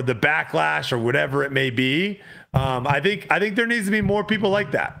or the backlash or whatever it may be. I think there needs to be more people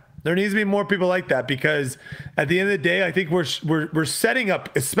like that. There needs to be more people like that, because at the end of the day, I think we're setting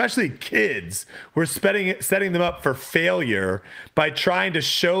up, especially kids, we're setting them up for failure by trying to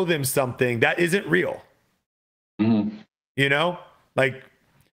show them something that isn't real. Mm-hmm. You know, like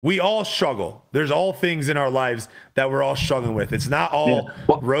we all struggle. There's all things in our lives that we're all struggling with. It's not all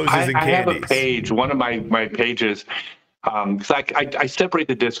roses and candies. I have a page, one of my pages, because I separate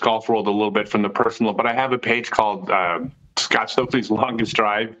the disc golf world a little bit from the personal, but I have a page called Scott Stokely's Longest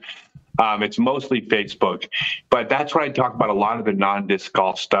Drive. It's mostly Facebook, but that's where I talk about a lot of the non-disc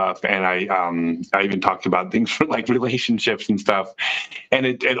golf stuff. And I even talked about things for like relationships and stuff. And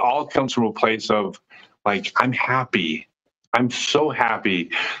it all comes from a place of like, I'm happy. I'm so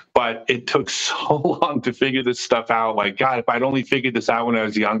happy, but it took so long to figure this stuff out. Like, God, if I'd only figured this out when I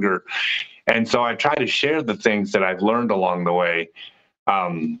was younger. And so I try to share the things that I've learned along the way.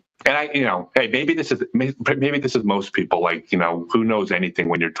 And hey, maybe this is most people. Like, who knows anything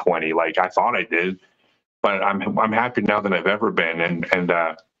when you're 20? Like, I thought I did, but I'm happier now than I've ever been. And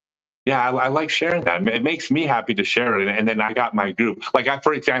I like sharing that. It makes me happy to share it. And then I got my group. Like,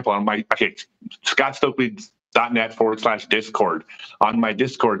 for example, on Scott Stokely .net/Discord on my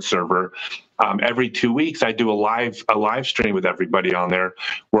Discord server. Every 2 weeks, I do a live stream with everybody on there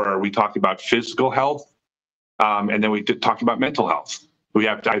where we talk about physical health, and then we talk about mental health. I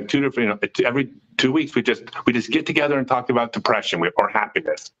have two different. Every 2 weeks, we just get together and talk about depression or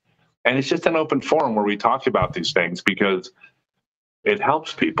happiness, and it's just an open forum where we talk about these things because it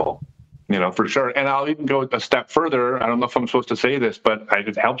helps people, for sure. And I'll even go a step further. I don't know if I'm supposed to say this, but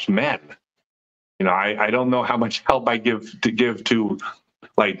it helps men. I don't know how much help I give to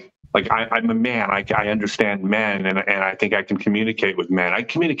I'm a man. I understand men, and I think I can communicate with men. I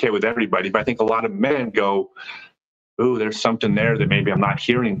communicate with everybody, but I think a lot of men go, ooh, there's something there that maybe I'm not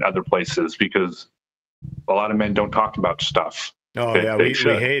hearing other places, because a lot of men don't talk about stuff. Oh yeah, we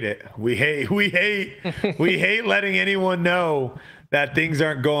hate it. We hate letting anyone know that things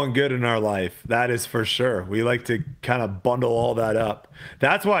aren't going good in our life. That is for sure. We like to kind of bundle all that up.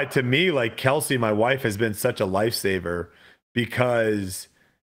 That's why, to me, like, Kelsey, my wife, has been such a lifesaver, because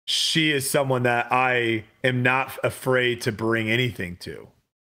she is someone that I am not afraid to bring anything to.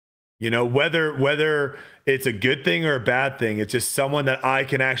 Whether it's a good thing or a bad thing, it's just someone that I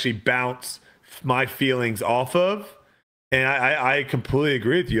can actually bounce my feelings off of. And I completely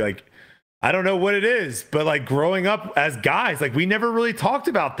agree with you. Like, I don't know what it is, but like, growing up as guys, like, we never really talked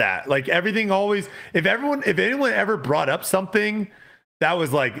about that. Like, everything always, if anyone ever brought up something that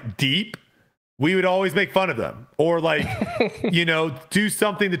was like deep, we would always make fun of them, or like, do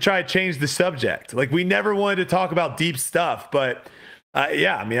something to try to change the subject. Like, we never wanted to talk about deep stuff, but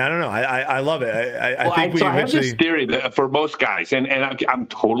yeah, I mean, I don't know. I love it. I think I have this theory that for most guys, and I'm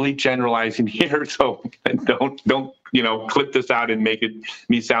totally generalizing here, so don't clip this out and make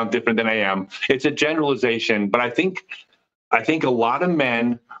me sound different than I am. It's a generalization, but I think a lot of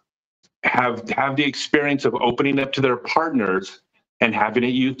men have the experience of opening up to their partners and having it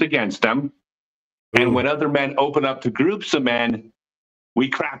used against them. Ooh. And when other men open up to groups of men, we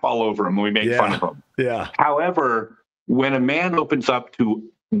crap all over them and we make fun of them. Yeah. However, when a man opens up to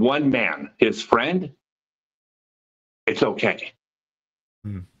one man, his friend, it's okay.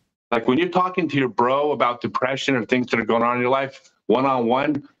 Like, when you're talking to your bro about depression or things that are going on in your life,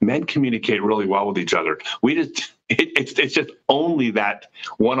 one-on-one, men communicate really well with each other. It's just only that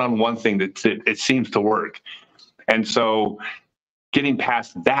one-on-one thing that it seems to work. And so getting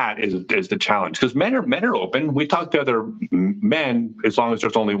past that is the challenge, because men are open. We talk to other men as long as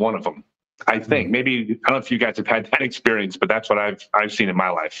there's only one of them. I think maybe, I don't know if you guys have had that experience, but that's what I've seen in my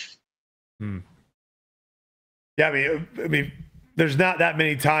life. Yeah, I mean, there's not that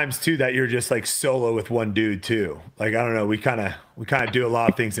many times too that you're just like solo with one dude too. Like, I don't know, we kind of do a lot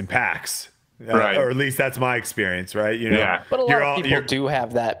of things in packs, right? Or at least that's my experience, right? Yeah. But a lot of people do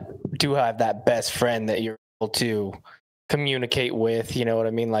have that best friend that you're able to communicate with. You know what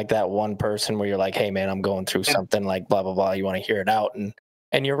I mean? Like, that one person where you're like, hey man, I'm going through something, like blah blah blah. You want to hear it out,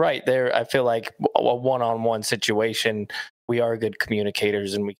 and you're right there. I feel like a one-on-one situation, we are good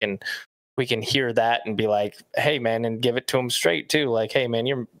communicators, and we can hear that and be like, hey man, and give it to them straight too. Like, hey man,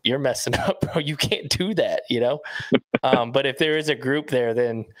 you're messing up, bro. You can't do that, But if there is a group there,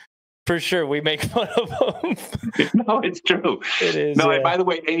 then for sure we make fun of them. No, it's true. It is. No, yeah. And by the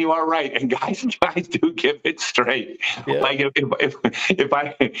way, and you are right. And guys do give it straight. Yeah. Like,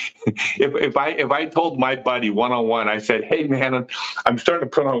 if I told my buddy one-on-one, I said, hey man, I'm starting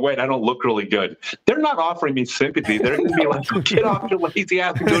to put on weight. I don't look really good. They're not offering me sympathy. They're going to be like, get off your lazy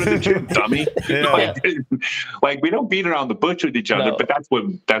ass and go to the gym, dummy. Yeah. Like, we don't beat around the bush with each other, but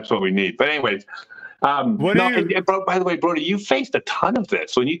that's what we need. But anyways. And by the way, Brody, you faced a ton of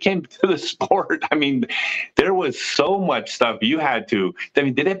this when you came to the sport. I mean, there was so much stuff you had to. I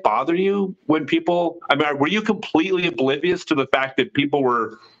mean, did it bother you when people? I mean, were you completely oblivious to the fact that people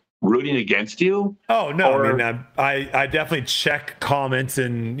were rooting against you? Oh no, I definitely check comments,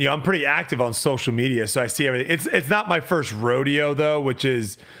 and I'm pretty active on social media, so I see everything. It's not my first rodeo though, which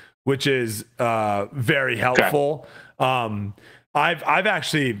is very helpful. Okay.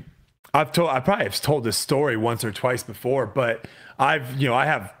 I probably have told this story once or twice before, but I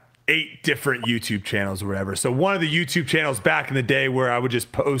have 8 different YouTube channels or whatever. So one of the YouTube channels back in the day where I would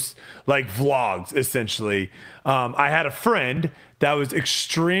just post like vlogs, essentially. I had a friend that was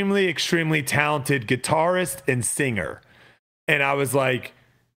extremely, extremely talented guitarist and singer. And I was like,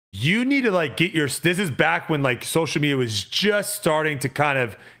 you need to like this is back when like social media was just starting to kind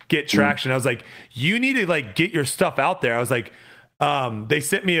of get traction. I was like, you need to like get your stuff out there. I was like, they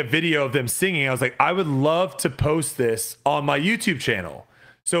sent me a video of them singing. I was like, I would love to post this on my YouTube channel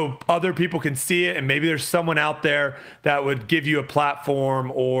so other people can see it. And maybe there's someone out there that would give you a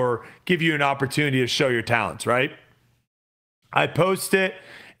platform or give you an opportunity to show your talents, right? I post it,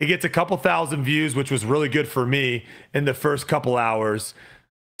 It gets a couple thousand views, which was really good for me in the first couple hours.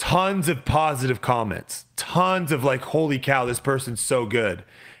 Tons of positive comments, tons of like, holy cow, this person's so good.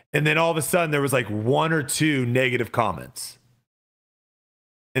 And then all of a sudden there was like 1 or 2 negative comments.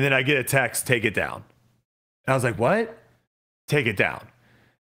 And then I get a text, take it down. And I was like, what? Take it down.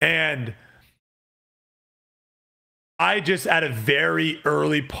 And I just, at a very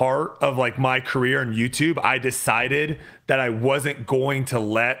early part of like my career in YouTube, I decided that I wasn't going to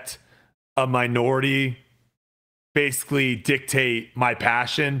let a minority basically dictate my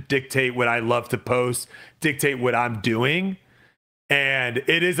passion, dictate what I love to post, dictate what I'm doing. And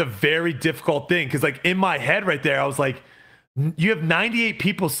it is a very difficult thing because like in my head right there, I was like, you have 98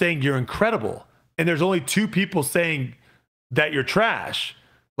 people saying you're incredible. And there's only 2 people saying that you're trash.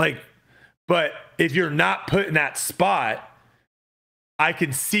 Like, but if you're not put in that spot, I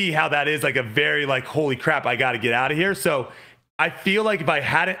can see how that is like a very like, holy crap, I got to get out of here. So I feel like if I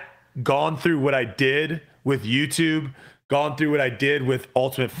hadn't gone through what I did with YouTube, gone through what I did with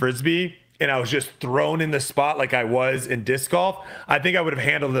Ultimate Frisbee, and I was just thrown in the spot like I was in disc golf, I think I would have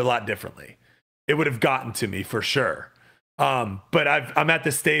handled it a lot differently. It would have gotten to me for sure. But I'm at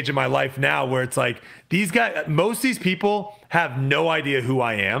the stage in my life now where it's like these guys, most of these people have no idea who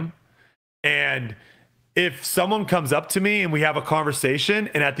I am. And if someone comes up to me and we have a conversation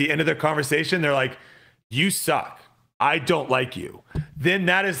and at the end of their conversation, they're like, you suck, I don't like you, then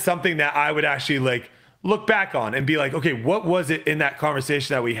that is something that I would actually like look back on and be like, okay, what was it in that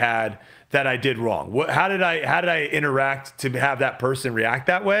conversation that we had that I did wrong? How did I interact to have that person react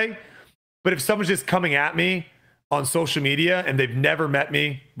that way? But if someone's just coming at me on social media and they've never met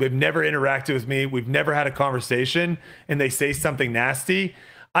me, they've never interacted with me, we've never had a conversation, and they say something nasty,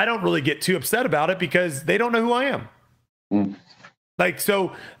 I don't really get too upset about it because they don't know who I am. Mm. Like,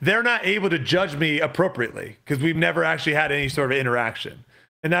 so they're not able to judge me appropriately because we've never actually had any sort of interaction.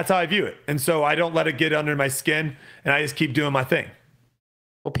 And that's how I view it. And so I don't let it get under my skin and I just keep doing my thing.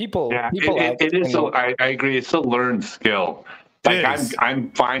 Well, people, it is. I agree. It's a learned skill. Like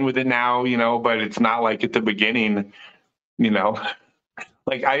I'm fine with it now, you know, but it's not like at the beginning, you know,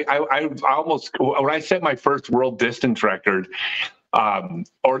 like I almost, when I set my first world distance record,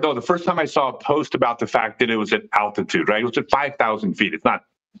 the first time I saw a post about the fact that it was at altitude, right? It was at 5,000 feet.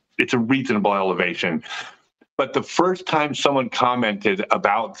 It's a reasonable elevation. But the first time someone commented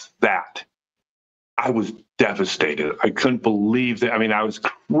about that, I was devastated. I couldn't believe that. I mean, I was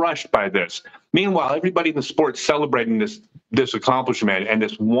crushed by this. Meanwhile, everybody in the sport celebrating this accomplishment, and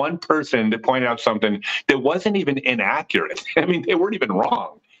this one person that pointed out something that wasn't even inaccurate. I mean, they weren't even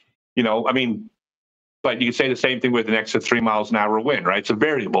wrong. You know, I mean, but you can say the same thing with an extra 3 miles an hour wind, right? It's a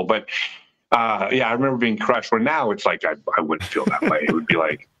variable. But yeah, I remember being crushed. Where now it's like I wouldn't feel that way. It would be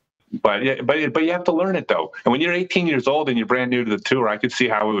like, but you have to learn it though. And when you're 18 years old and you're brand new to the tour, I could see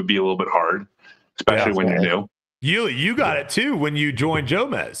how it would be a little bit hard, especially when you're new. You got it too when you joined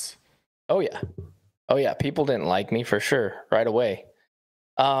Jomez. Oh yeah. People didn't like me for sure right away.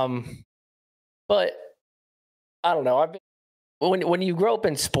 But I don't know. When you grow up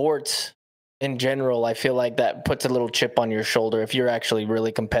in sports in general, I feel like that puts a little chip on your shoulder. If you're actually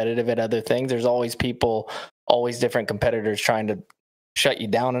really competitive at other things, there's always different competitors trying to shut you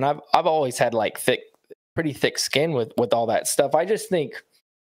down. And I've always had like pretty thick skin with all that stuff. I just think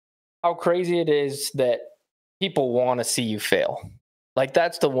how crazy it is that people want to see you fail. Like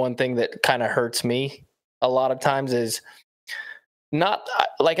that's the one thing that kind of hurts me a lot of times is not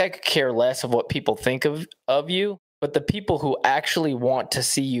like I could care less of what people think of you, but the people who actually want to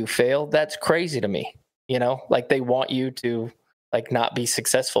see you fail, that's crazy to me. You know, like they want you to like not be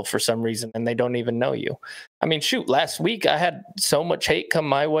successful for some reason and they don't even know you. I mean, shoot, last week I had so much hate come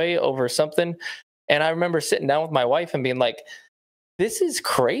my way over something. And I remember sitting down with my wife and being like, this is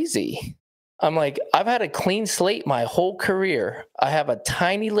crazy. I'm like, I've had a clean slate my whole career. I have a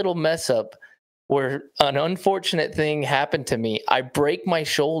tiny little mess up where an unfortunate thing happened to me. I break my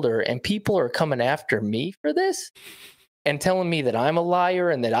shoulder and people are coming after me for this and telling me that I'm a liar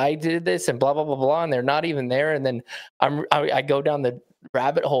and that I did this and blah, blah, blah, blah. And they're not even there. And then I go down the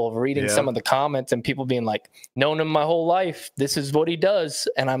rabbit hole of reading some of the comments and people being like, known him my whole life. This is what he does.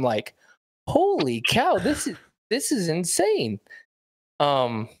 And I'm like, holy cow, this is insane.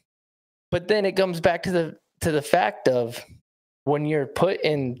 But then it comes back to the fact of when you're put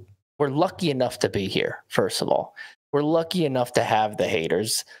in, we're lucky enough to be here. First of all, we're lucky enough to have the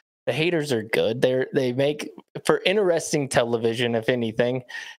haters. The haters are good. They make for interesting television, if anything.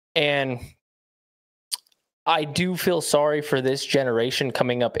 And I do feel sorry for this generation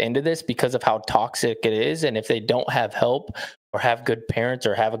coming up into this because of how toxic it is. And if they don't have help or have good parents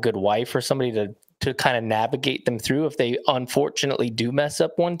or have a good wife or somebody to to kind of navigate them through if they unfortunately do mess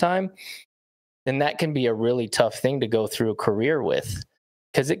up one time, then that can be a really tough thing to go through a career with,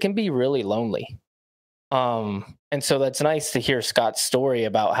 because it can be really lonely. And so that's nice to hear Scott's story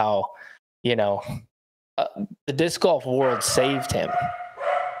about how, you know, the disc golf world saved him.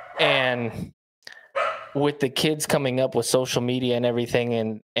 And with the kids coming up with social media and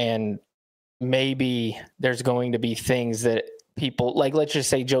everything, and maybe there's going to be things that people, like, let's just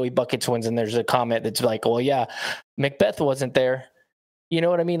say Joey Buckets wins and there's a comment that's like, well, yeah, Macbeth wasn't there. You know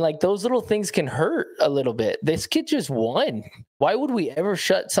what I mean? Like, those little things can hurt a little bit. This kid just won. Why would we ever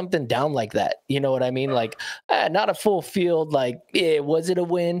shut something down like that? You know what I mean? Like, not a full field. Like, was it a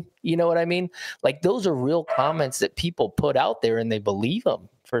win? You know what I mean? Like, those are real comments that people put out there and they believe them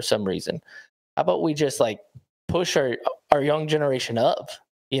for some reason. How about we just like push our young generation up?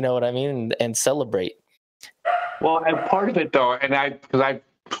 You know what I mean? And celebrate. Well, and part of it though, and because I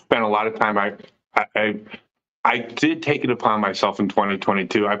spent a lot of time, I did take it upon myself in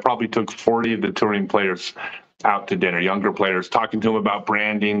 2022. I probably took 40 of the touring players out to dinner, younger players, talking to them about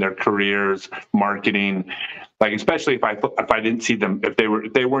branding, their careers, marketing, like especially if I didn't see them, if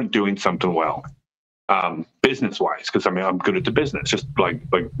they weren't doing something well, business wise, because I mean I'm good at the business, just like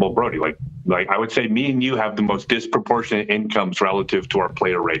well, Brody, like I would say me and you have the most disproportionate incomes relative to our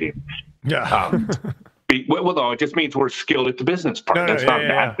player rating. Yeah. Well, no, it just means we're skilled at the business part. No, That's not a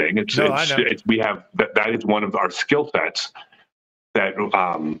bad thing. We have that is one of our skill sets that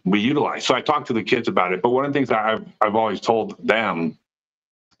we utilize. So I talked to the kids about it. But one of the things that I've always told them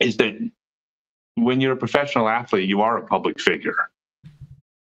is that when you're a professional athlete, you are a public figure.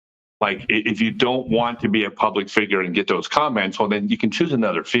 Like, if you don't want to be a public figure and get those comments, well, then you can choose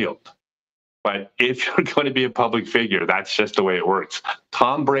another field. But if you're going to be a public figure, that's just the way it works.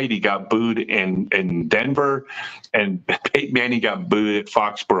 Tom Brady got booed in Denver, and Peyton Manning got booed at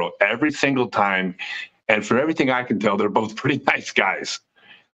Foxborough every single time. And from everything I can tell, they're both pretty nice guys.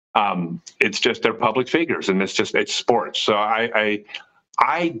 It's just they're public figures, and it's sports. So I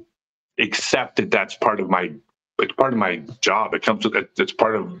accept that that's part of my job. It's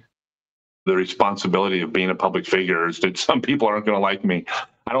part of the responsibility of being a public figure, is that some people aren't going to like me.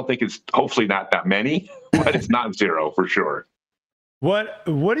 I don't think it's hopefully not that many, but it's not zero for sure. What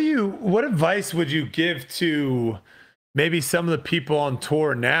advice would you give to maybe some of the people on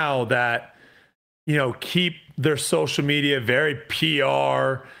tour now that, you know, keep their social media very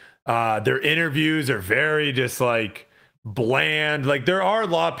PR, their interviews are very just like bland. Like, there are a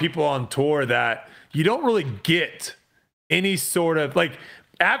lot of people on tour that you don't really get any sort of like,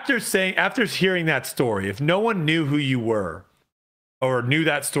 after hearing that story, if no one knew who you were or knew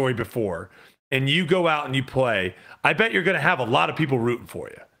that story before, and you go out and you play, I bet you're going to have a lot of people rooting for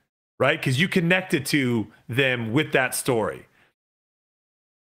you, right? Because you connected to them with that story.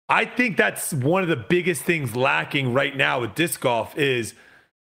 I think that's one of the biggest things lacking right now with disc golf is,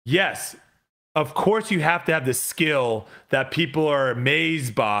 yes, of course you have to have the skill that people are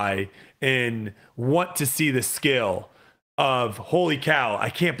amazed by and want to see the skill of, holy cow,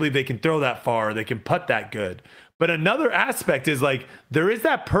 I can't believe they can throw that far, they can putt that good. But another aspect is like, there is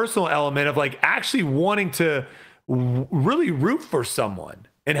that personal element of like actually wanting to really root for someone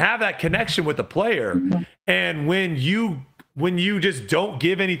and have that connection with the player. And when you just don't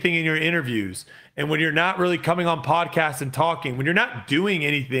give anything in your interviews, and when you're not really coming on podcasts and talking, when you're not doing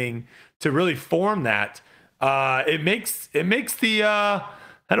anything to really form that, it makes the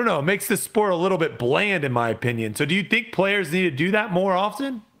I don't know, it makes the sport a little bit bland, in my opinion. So do you think players need to do that more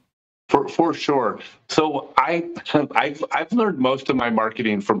often? For sure. So I've learned most of my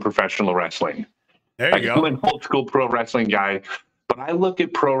marketing from professional wrestling. There you go. I'm an old school pro wrestling guy, but I look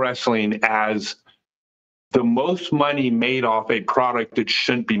at pro wrestling as the most money made off a product that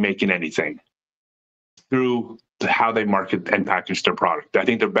shouldn't be making anything through how they market and package their product. I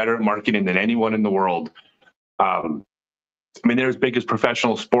think they're better at marketing than anyone in the world. I mean, they're as big as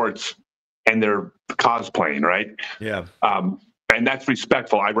professional sports, and they're cosplaying, right? Yeah. And that's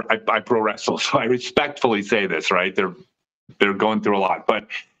respectful. I pro wrestle, so I respectfully say this, right? They're going through a lot, but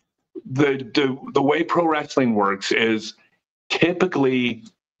the way pro wrestling works is typically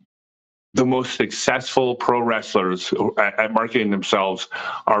the most successful pro wrestlers at marketing themselves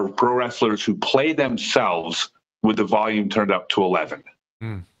are pro wrestlers who play themselves with the volume turned up to 11.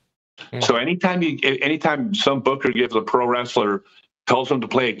 So anytime some booker gives a pro wrestler, tells them to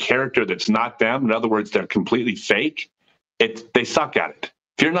play a character that's not them, in other words, they're completely fake, they suck at it.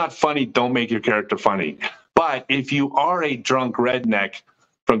 If you're not funny, don't make your character funny. But if you are a drunk redneck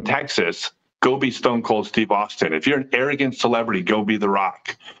from Texas, go be Stone Cold Steve Austin. If you're an arrogant celebrity, go be The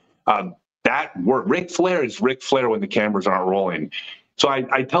Rock. That work. Ric Flair is Ric Flair when the cameras aren't rolling. So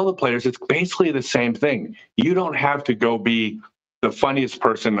I tell the players, it's basically the same thing. You don't have to go be the funniest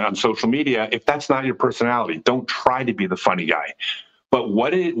person on social media if that's not your personality. Don't try to be the funny guy. But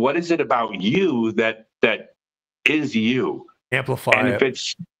what is it about you that is you? Amplify and it.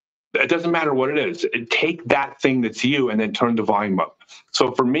 if it doesn't matter what it is. Take that thing that's you and then turn the volume up.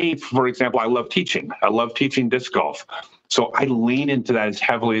 So for me, for example, I love teaching. I love teaching disc golf. So I lean into that as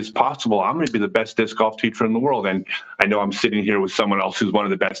heavily as possible. I'm going to be the best disc golf teacher in the world. And I know I'm sitting here with someone else who's one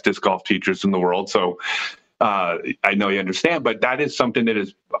of the best disc golf teachers in the world. So I know you understand, but that is something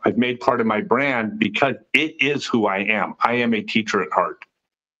that I've made part of my brand because it is who I am. I am a teacher at heart.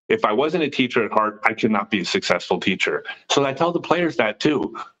 If I wasn't a teacher at heart, I could not be a successful teacher. So I tell the players that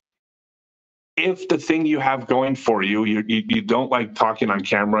too. If the thing you have going for you, you don't like talking on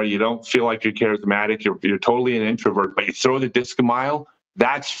camera, you don't feel like you're charismatic, you're totally an introvert, but you throw the disc a mile,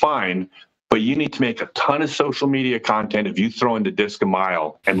 that's fine. But you need to make a ton of social media content if you throw in the disc a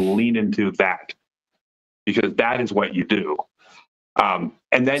mile and lean into that, because that is what you do. And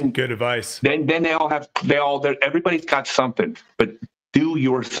then that's good advice. Then everybody's got something, but do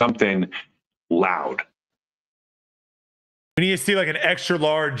your something loud. We need to see like an extra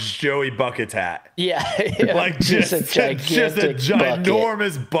large Joey Buckets hat. Yeah. Like just a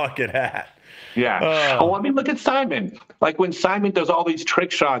ginormous bucket hat. Yeah. I mean, look at Simon. Like when Simon does all these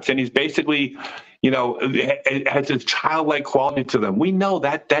trick shots and he's basically, it has this childlike quality to them. We know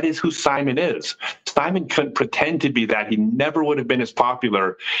that is who Simon is. Simon couldn't pretend to be that. He never would have been as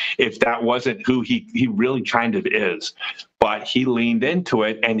popular if that wasn't who he really kind of is. But he leaned into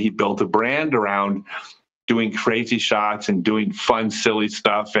it and he built a brand around doing crazy shots and doing fun, silly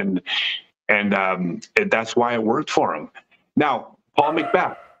stuff. And that's why it worked for him. Now, Paul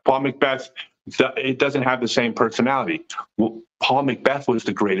McBeth, it doesn't have the same personality. Paul McBeth was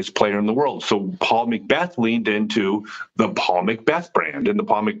the greatest player in the world. So Paul McBeth leaned into the Paul McBeth brand. And the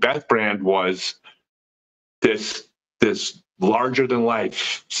Paul McBeth brand was this larger than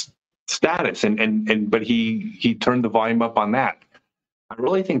life status. But he turned the volume up on that. I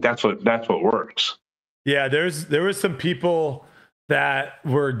really think that's what works. Yeah, there was some people that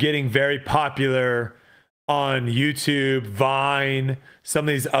were getting very popular on YouTube, Vine, some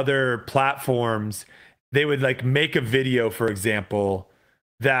of these other platforms. They would like make a video, for example,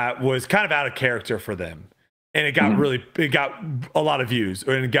 that was kind of out of character for them. And it got it got a lot of views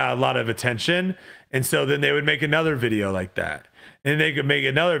and it got a lot of attention. And so then they would make another video like that. And they could make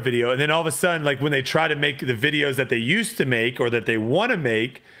another video. And then all of a sudden, like when they try to make the videos that they used to make or that they want to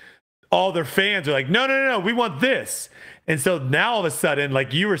make, all their fans are like, no, we want this. And so now all of a sudden,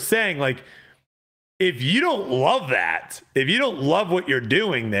 like you were saying, like, if you don't love that, if you don't love what you're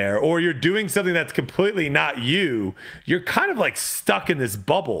doing there, or you're doing something that's completely not you, you're kind of like stuck in this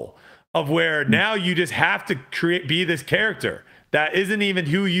bubble of where now you just have to be this character that isn't even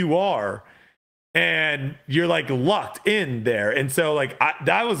who you are. And you're like locked in there. And so like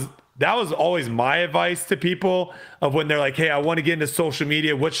that was always my advice to people of when they're like, hey, I want to get into social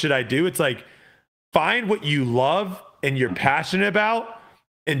media. What should I do? It's like, find what you love and you're passionate about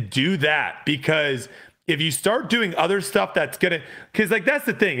and do that. Because if you start doing other stuff because like, that's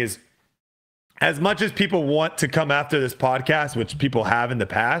the thing is, as much as people want to come after this podcast, which people have in the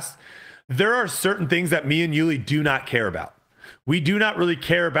past, there are certain things that me and Yuli do not care about. We do not really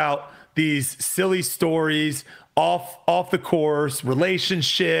care about these silly stories, off the course,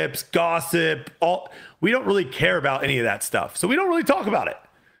 relationships, gossip, we don't really care about any of that stuff. So we don't really talk about it.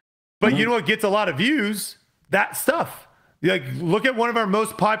 But you know what gets a lot of views? That stuff. Like, look at one of our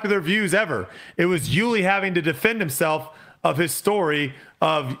most popular views ever. It was Yuli having to defend himself of his story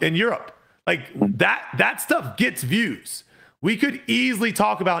in Europe. Like that stuff gets views. We could easily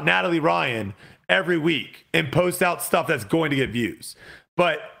talk about Natalie Ryan every week and post out stuff that's going to get views.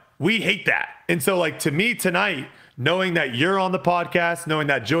 But we hate that. And so like to me tonight, knowing that you're on the podcast, knowing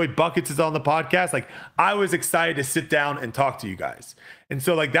that Joey Buckets is on the podcast, like I was excited to sit down and talk to you guys. And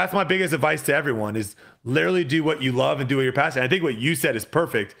so like that's my biggest advice to everyone is literally do what you love and do what you're passionate. I think what you said is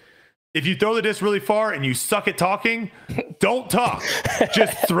perfect. If you throw the disc really far and you suck at talking, don't talk.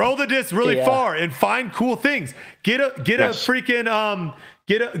 Just throw the disc really far and find cool things. Get a freaking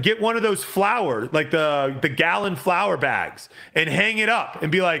get one of those flour, like the gallon flour bags, and hang it up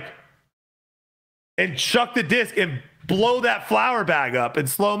and be like, and chuck the disc and blow that flour bag up in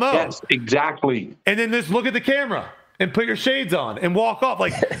slow mo. Yes, exactly. And then just look at the camera and put your shades on and walk off.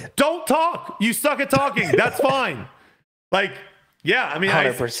 Like, don't talk. You suck at talking. That's fine. Like, yeah, I mean,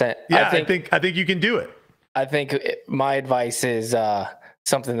 100%. Yeah, I think you can do it. I think my advice is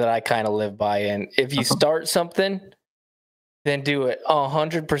something that I kind of live by. And if you start something, then do it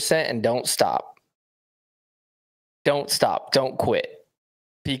 100% and don't stop. Don't stop. Don't quit.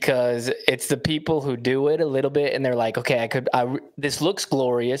 because it's the people who do it a little bit and they're like, okay, this looks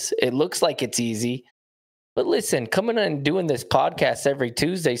glorious. It looks like it's easy. But listen, coming in and doing this podcast every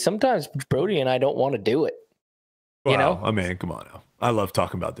Tuesday, sometimes Brody and I don't want to do it. Wow. You know? I mean, come on now. I love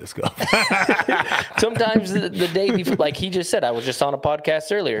talking about disc golf. Sometimes the day before, like he just said, I was just on a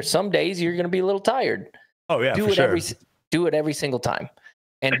podcast earlier. Some days you're going to be a little tired. Oh, yeah, do it every single time.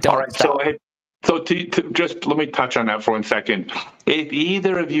 And don't All right, stop. So to just let me touch on that for 1 second. If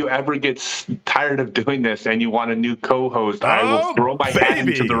either of you ever gets tired of doing this and you want a new co-host, I will throw my hat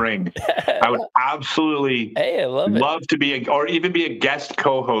into the ring. I would absolutely love to be or even be a guest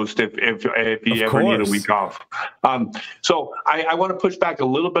co-host if you ever need a week off. So I want to push back a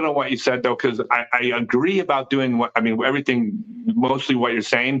little bit on what you said though, because I agree about doing everything, mostly what you're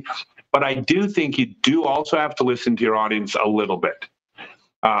saying, but I do think you do also have to listen to your audience a little bit.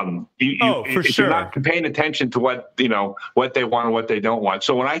 If you're not paying attention to what they want and what they don't want.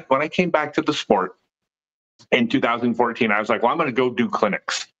 So when I came back to the sport in 2014, I was like, well, I'm going to go do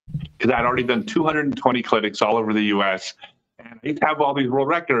clinics because I'd already done 220 clinics all over the U.S. and I have all these world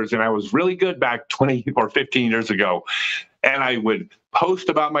records, and I was really good back 20 or 15 years ago. And I would post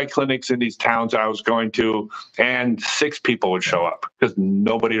about my clinics in these towns I was going to, and 6 people would show up because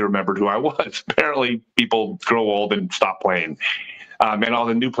nobody remembered who I was. Apparently, people grow old and stop playing. And all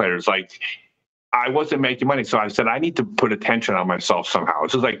the new players, like I wasn't making money. So I said, I need to put attention on myself somehow.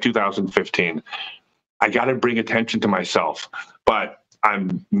 This is like 2015. I got to bring attention to myself, but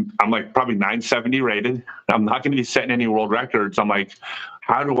I'm like probably 970 rated. I'm not going to be setting any world records. I'm like,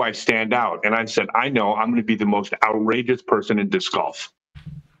 how do I stand out? And I said, I know I'm going to be the most outrageous person in disc golf.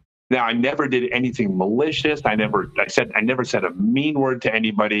 Now, I never did anything malicious. I never said a mean word to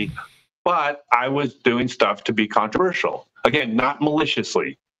anybody, but I was doing stuff to be controversial. Again, not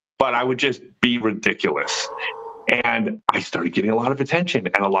maliciously, but I would just be ridiculous. And I started getting a lot of attention,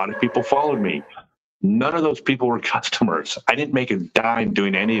 and a lot of people followed me. None of those people were customers. I didn't make a dime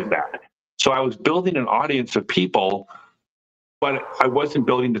doing any of that. So I was building an audience of people, but I wasn't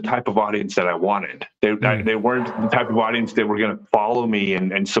building the type of audience that I wanted. They weren't the type of audience that were going to follow me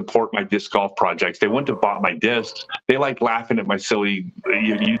and support my disc golf projects. They wouldn't have bought my discs. They liked laughing at my silly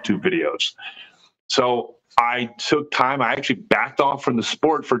YouTube videos. So I took time. I actually backed off from the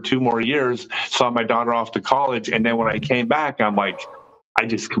sport for 2 more years, saw my daughter off to college. And then when I came back, I'm like, I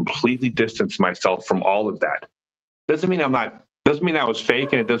just completely distanced myself from all of that. Doesn't mean I was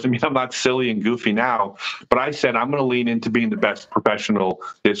fake, and it doesn't mean I'm not silly and goofy now. But I said, I'm going to lean into being the best professional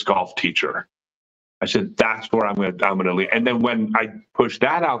disc golf teacher. I said, that's where I'm going to lean. And then when I pushed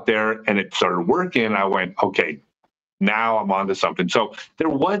that out there and it started working, I went, okay, now I'm onto something. So there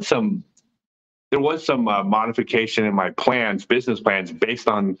was some modification in my business plans, based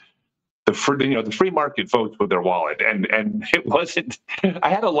on the free market votes with their wallet. And it wasn't, I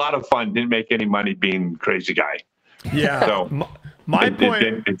had a lot of fun, didn't make any money being crazy guy. Yeah. So my point,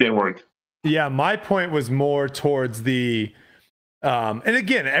 it didn't work. Yeah. My point was more towards the, and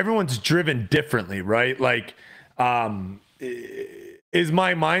again, everyone's driven differently, right? Like, is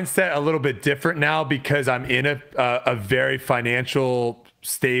my mindset a little bit different now because I'm in a very financial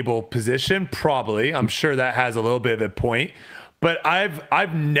stable position? Probably. I'm sure that has a little bit of a point, but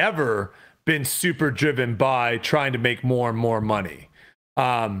I've never been super driven by trying to make more and more money.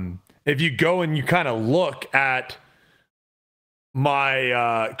 If you go and you kind of look at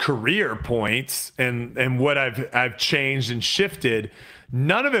my career points and what I've changed and shifted,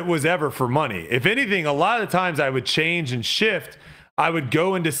 none of it was ever for money. If anything, a lot of the times I would change and shift, I would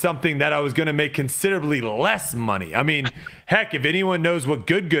go into something that I was going to make considerably less money. I mean, heck, if anyone knows what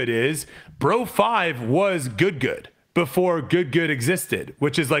Good is, Bro 5 was Good before Good existed,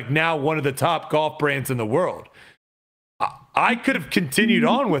 which is like now one of the top golf brands in the world. I could have continued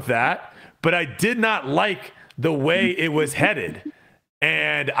on with that, but I did not like the way it was headed.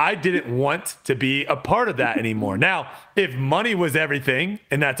 And I didn't want to be a part of that anymore. Now, if money was everything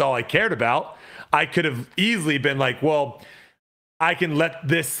and that's all I cared about, I could have easily been like, well, I can let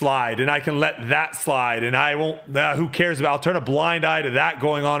this slide and I can let that slide, and I won't, who cares about, I'll turn a blind eye to that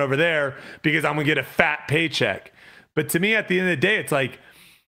going on over there because I'm going to get a fat paycheck. But to me, at the end of the day, it's like,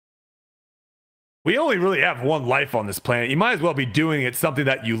 we only really have one life on this planet. You might as well be doing it something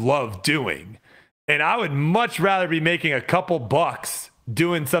that you love doing. And I would much rather be making a couple bucks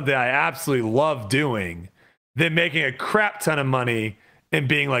doing something I absolutely love doing than making a crap ton of money and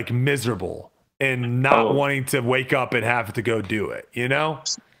being like miserable and not wanting to wake up and have to go do it, you know?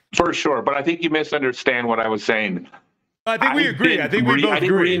 For sure. But I think you misunderstand what I was saying. I think we agree. I think we both agree. I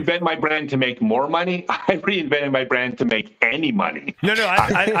didn't reinvent my brand to make more money. I reinvented my brand to make any money. No.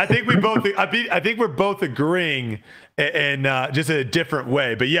 I think we both. I think we're both agreeing and just a different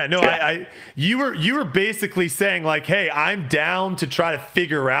way. But yeah, no, you were basically saying like, hey, I'm down to try to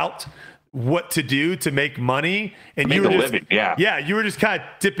figure out what to do to make money, and make you were a just living, yeah, you were just kind of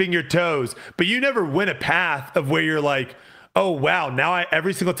dipping your toes, but you never went a path of where you're like, oh wow, now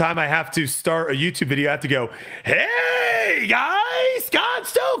every single time I have to start a YouTube video, I have to go, hey guys, Scott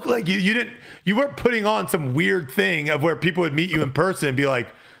Stokely. Like you weren't putting on some weird thing of where people would meet you in person and be like,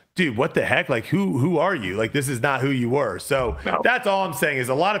 dude, what the heck? Like, who are you? Like, this is not who you were. So that's all I'm saying is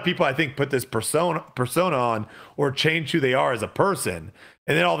a lot of people, I think, put this persona on or change who they are as a person.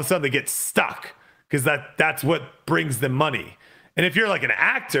 And then all of a sudden they get stuck because that's what brings them money. And if you're like an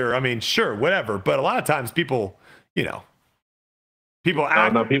actor, I mean, sure, whatever. But a lot of times people, people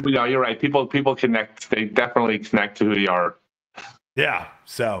act. No, people, yeah, you're right. People connect. They definitely connect to who they are. Yeah.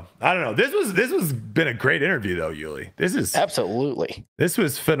 So I don't know. This was been a great interview though, Yuli. This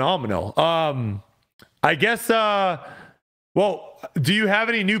was phenomenal. I guess well, do you have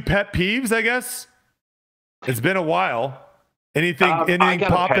any new pet peeves, I guess? It's been a while. Anything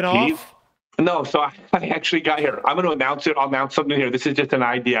popping off? No, so I actually got here. I'm going to announce it. I'll announce something here. This is just an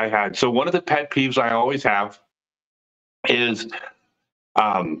idea I had. So one of the pet peeves I always have is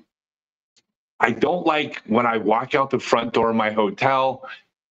I don't like when I walk out the front door of my hotel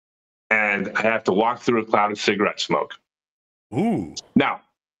and I have to walk through a cloud of cigarette smoke. Ooh. Now,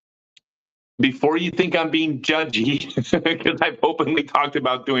 before you think I'm being judgy, because I've openly talked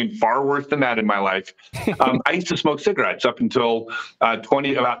about doing far worse than that in my life, I used to smoke cigarettes up until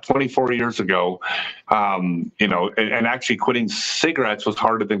about 24 years ago. And actually quitting cigarettes was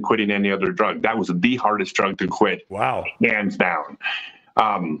harder than quitting any other drug. That was the hardest drug to quit. Wow. Hands down.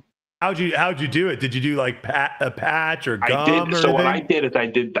 How'd you do it? Did you do like a patch or gum? I did. So anything? what I did is I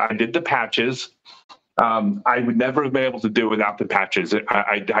did the patches. I would never have been able to do it without the patches.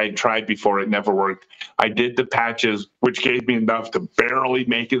 I had tried before, it never worked. I did the patches, which gave me enough to barely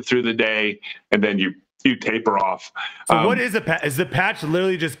make it through the day, and then you taper off. So what is a patch? Is the patch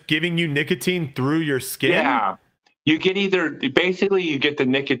literally just giving you nicotine through your skin? Yeah, you get you get the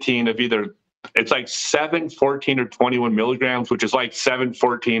nicotine of either. It's like 7, 14, or 21 milligrams, which is like 7,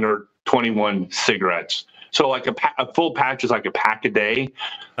 14, or 21 cigarettes. So like a full patch is like a pack a day.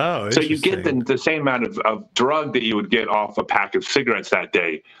 Oh, so you get the same amount of drug that you would get off a pack of cigarettes that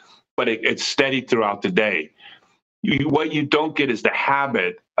day, but it's steady throughout the day. What you don't get is the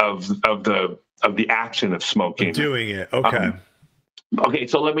habit of the action of smoking. Doing it. Okay. Okay.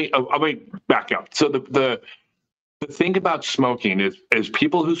 So let me back up. So the thing about smoking is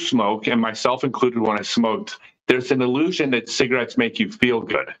people who smoke, and myself included when I smoked, there's an illusion that cigarettes make you feel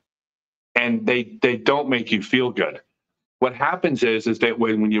good. And they don't make you feel good. What happens is that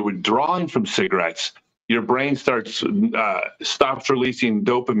when you're withdrawing from cigarettes, your brain stops releasing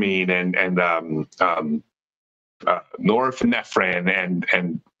dopamine and norepinephrine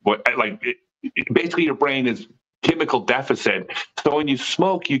and what basically your brain is chemical deficit. So when you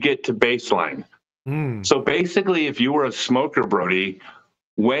smoke, you get to baseline. So basically, if you were a smoker, Brody,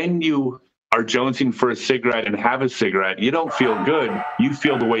 when you are jonesing for a cigarette and have a cigarette, you don't feel good. You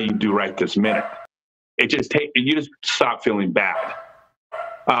feel the way you do right this minute. You just stop feeling bad.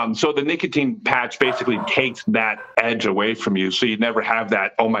 So the nicotine patch basically takes that edge away from you. So you never have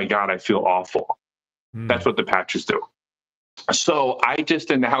that, oh my God, I feel awful. That's what the patches do. So I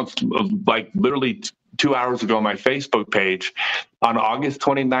just announced like literally 2 hours ago on my Facebook page on August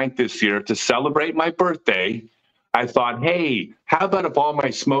 29th this year to celebrate my birthday. I thought, hey, how about if all my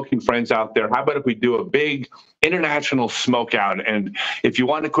smoking friends out there, how about if we do a big international smoke out? And if you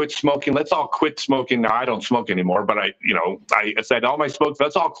want to quit smoking, let's all quit smoking. Now, I don't smoke anymore, but I said, all my smokers,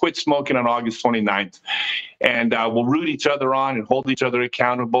 let's all quit smoking on August 29th. And we'll root each other on and hold each other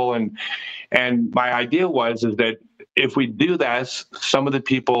accountable. And my idea is that if we do that, some of the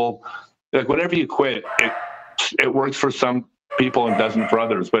people, like whenever you quit, it works for some people and doesn't for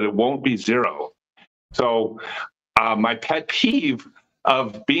others, but it won't be zero. So my pet peeve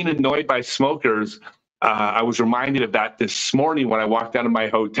of being annoyed by smokers, I was reminded of that this morning when I walked out of my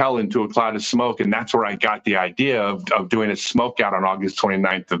hotel into a cloud of smoke, and that's where I got the idea of doing a smoke out on August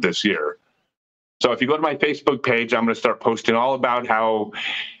 29th of this year. So if you go to my Facebook page, I'm going to start posting all about how,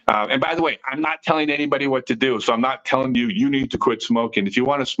 and by the way, I'm not telling anybody what to do. So I'm not telling you need to quit smoking. If you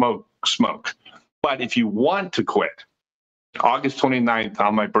want to smoke, smoke. But if you want to quit, August 29th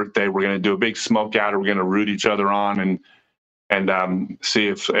on my birthday, we're going to do a big smoke out, or we're going to root each other on and see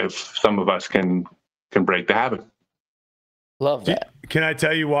if some of us can break the habit. Love that. Can I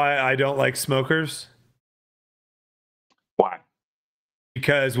tell you why I don't like smokers? Why?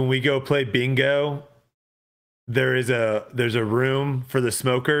 Because when we go play bingo, there's a room for the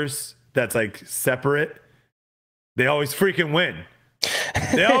smokers that's like separate, They always freaking win.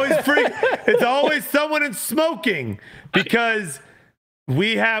 They always it's always someone in smoking, because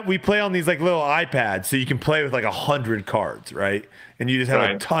we play on these like little iPads, so you can play with like 100 cards, right? And you just have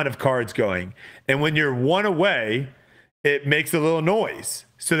a ton of cards going. And when you're one away, it makes a little noise.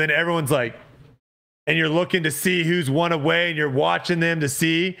 So then everyone's like, and you're looking to see who's one away, and you're watching them to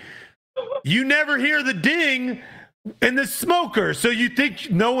see. You never hear the ding in the smoker, so you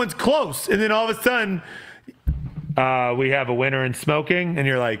think no one's close, and then all of a sudden, we have a winner in smoking, and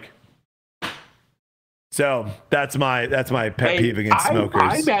you're like, so that's my pet peeve against smokers.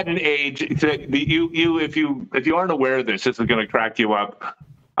 I'm at an age that if you aren't aware of this is going to crack you up,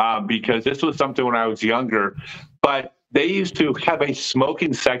 because this was something when I was younger, but they used to have a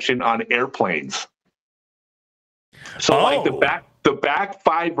smoking section on airplanes. So like the back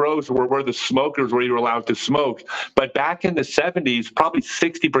 5 rows were where the smokers where you were allowed to smoke. But back in the 70s, probably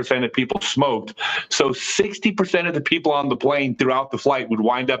 60% of people smoked. So 60% of the people on the plane throughout the flight would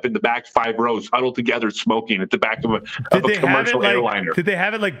wind up in the back 5 rows, huddled together, smoking at the back of a commercial airliner. Did they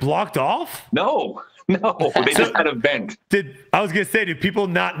have it like blocked off? No, they just had a vent. I was gonna say, do people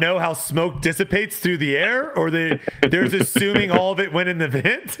not know how smoke dissipates through the air, or they're just assuming all of it went in the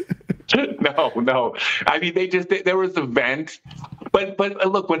vent? No. I mean, there was a vent, but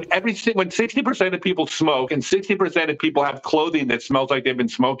look, when 60% of people smoke and 60% of people have clothing that smells like they've been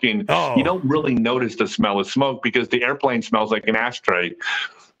smoking, you don't really notice the smell of smoke because the airplane smells like an ashtray.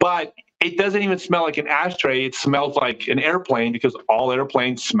 But it doesn't even smell like an ashtray; it smells like an airplane because all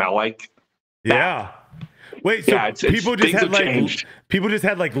airplanes smell like that. Yeah. Wait, so people just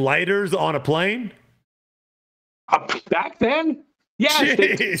had like lighters on a plane? Back then? Yes.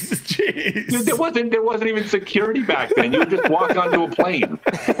 Jeez. There wasn't even security back then. You would just walk onto a plane.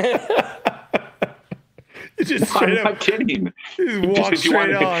 I'm not kidding. Walk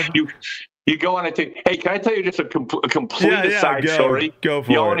straight on. You go on a hey, can I tell you just a complete aside story? Go for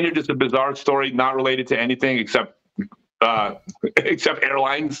it. You want to hear just a bizarre story not related to anything except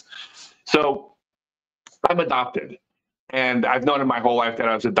airlines? So I'm adopted, and I've known in my whole life that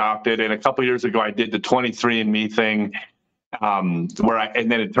I was adopted. And a couple of years ago, I did the 23andMe thing, and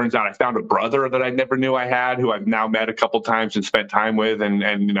then it turns out I found a brother that I never knew I had, who I've now met a couple times and spent time with, and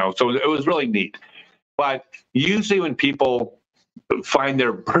so it was really neat. But usually when people find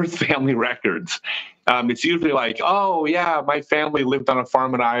their birth family records, it's usually like, oh yeah, my family lived on a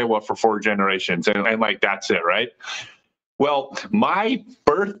farm in Iowa for 4 generations, and like that's it, right? Well, my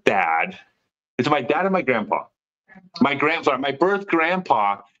birth dad. It's my dad and my grandpa. My birth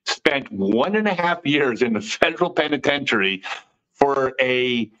grandpa spent 1.5 years in the federal penitentiary for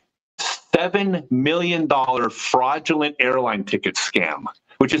a $7 million fraudulent airline ticket scam,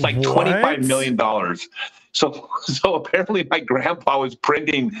 which is like $25 million. So apparently my grandpa was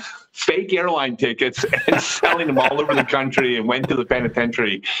printing fake airline tickets and selling them all over the country and went to the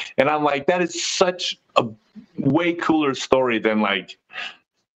penitentiary. And I'm like, that is such a way cooler story than like,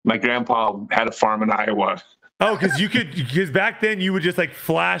 my grandpa had a farm in Iowa. Oh, because back then you would just like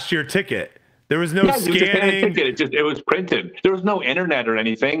flash your ticket. There was no scanning. It was printed. There was no internet or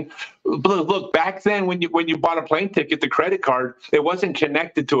anything. But look, back then when you bought a plane ticket, the credit card, it wasn't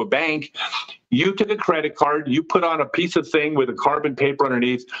connected to a bank. You took a credit card, you put on a piece of thing with a carbon paper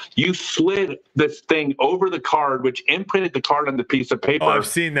underneath, you slid this thing over the card, which imprinted the card on the piece of paper. Oh, I've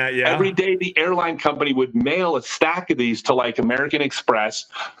seen that, yeah. Every day the airline company would mail a stack of these to like American Express,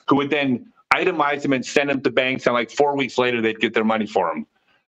 who would then itemize them and send them to banks, and like 4 weeks later they'd get their money for them.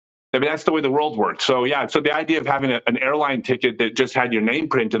 I mean, that's the way the world worked. So yeah, so the idea of having an airline ticket that just had your name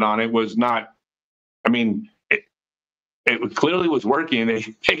printed on it was not, I mean, it clearly was working.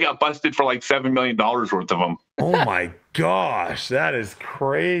 They got busted for like $7 million worth of them. Oh my gosh, that is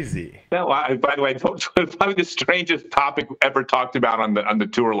crazy. No, by the way, it's probably the strangest topic ever talked about on the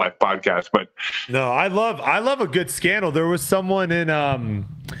Tour Life podcast. But no, I love a good scandal. There was someone in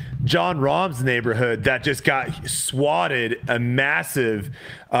John Rahm's neighborhood that just got swatted a massive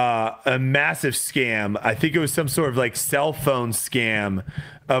scam. I think it was some sort of like cell phone scam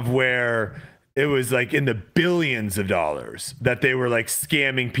of where it was like in the billions of dollars that they were like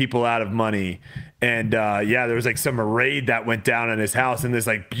scamming people out of money. And there was like some raid that went down in his house in this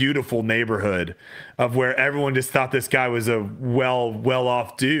like beautiful neighborhood of where everyone just thought this guy was a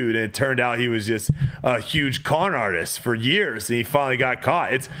well-off dude. And it turned out he was just a huge con artist for years. And he finally got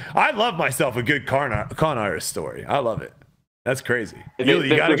caught. I love myself a good con artist story. I love it. That's crazy.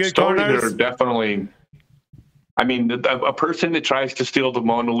 You got a good con artist? Definitely. I mean, a person that tries to steal the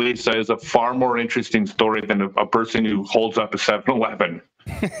Mona Lisa is a far more interesting story than a person who holds up a 7-Eleven.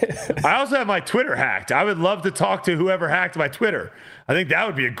 I also have my Twitter hacked. I would love to talk to whoever hacked my Twitter. I think that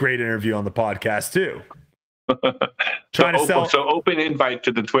would be a great interview on the podcast too. Trying to sell. So open invite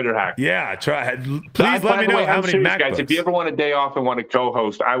to the Twitter hack. Yeah, try. Please let me know how many MacBooks. Guys, if you ever want a day off and want to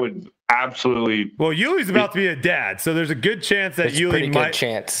co-host, I would absolutely. Well, Yuli's about to be a dad, so there's a good chance that Yuli might.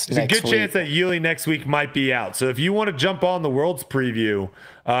 Chance that Yuli next week might be out. So if you want to jump on the World's preview,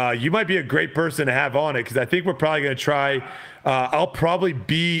 you might be a great person to have on it because I think we're probably going to try. I'll probably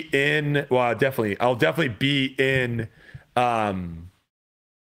be in. Well, I'll definitely be in.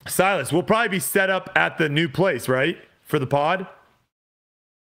 Silas, we'll probably be set up at the new place, right? For the pod?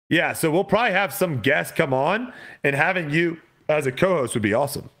 Yeah, so we'll probably have some guests come on, and having you as a co-host would be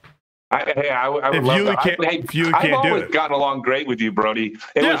awesome. I would love that. I've always gotten along great with you, Brody.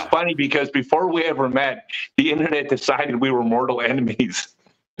 It was funny because before we ever met, the internet decided we were mortal enemies.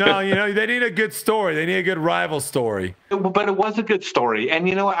 No, they need a good story. They need a good rival story. But it was a good story. And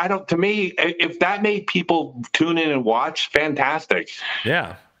to me, if that made people tune in and watch, fantastic.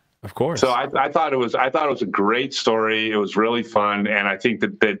 Yeah. Of course. So I thought it was a great story. It was really fun, and I think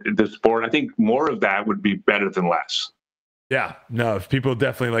that the sport. I think more of that would be better than less. Yeah, no, if people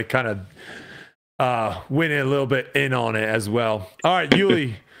definitely like kind of win a little bit in on it as well. All right,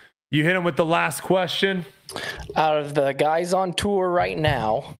 Yuli, you hit him with the last question. Out of the guys on tour right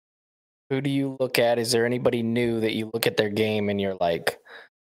now, who do you look at? Is there anybody new that you look at their game and you're like,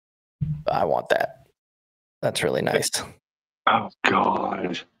 I want that? That's really nice. Oh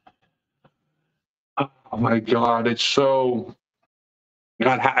God. Oh my God, it's so.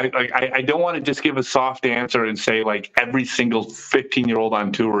 God, I don't want to just give a soft answer and say like every single 15-year-old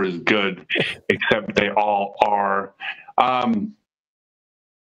on tour is good, except they all are. I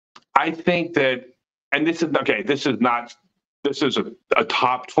think that, and this is okay. This is a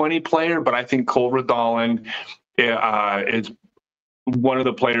top 20 player, but I think Cole Redolin is one of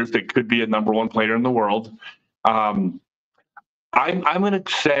the players that could be a number one player in the world. I'm going to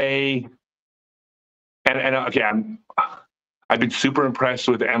say. And okay, I've been super impressed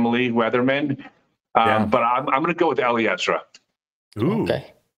with Emily Weatherman, but I'm going to go with Eliezra. Ooh.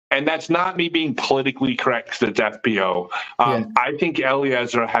 Okay. And that's not me being politically correct because it's FPO. I think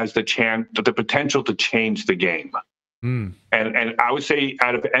Eliezra has the potential to change the game. And I would say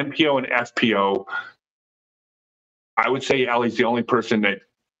out of MPO and FPO, I would say Ellie's the only person that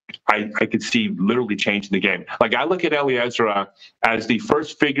I could see literally changing the game. Like I look at Eliezra as the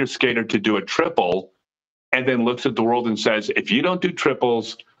first figure skater to do a triple, and then looks at the world and says, if you don't do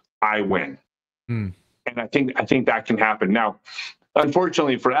triples, I win. And I think that can happen. Now,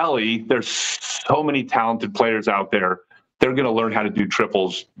 unfortunately for Ellie, there's so many talented players out there. They're going to learn how to do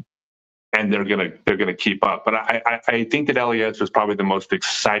triples, and they're going to keep up. But I think that Eliezra is probably the most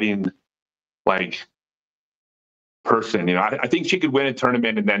exciting, person. I think she could win a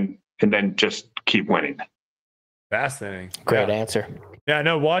tournament and then just keep winning. Fascinating. Great answer. Yeah,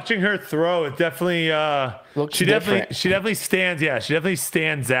 no, watching her throw, it definitely she definitely stands. Yeah, she definitely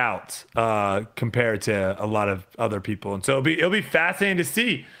stands out compared to a lot of other people. And so it'll be fascinating to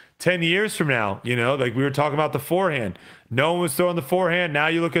see 10 years from now. Like we were talking about the forehand. No one was throwing the forehand. Now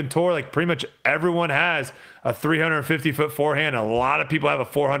you look at tour, like pretty much everyone has a 350-foot forehand. A lot of people have a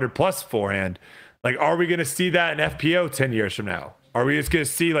 400+ forehand. Like, are we going to see that in FPO 10 years from now? Are we just going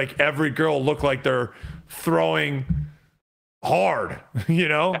to see like every girl look like they're throwing hard,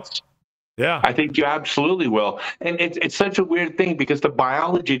 Yeah, I think you absolutely will. And it's such a weird thing because the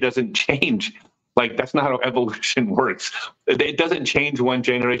biology doesn't change. Like that's not how evolution works. It doesn't change one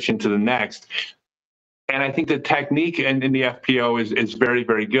generation to the next. And I think the technique in the FPO is very,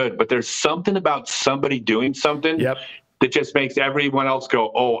 very good. But there's something about somebody doing something that just makes everyone else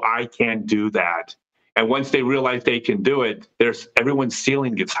go, oh, I can't do that. And once they realize they can do it, everyone's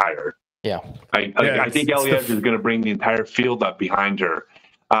ceiling gets higher. Yeah. I think Eliezra is going to bring the entire field up behind her.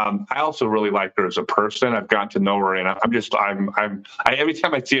 I also really like her as a person. I've gotten to know her, and I'm every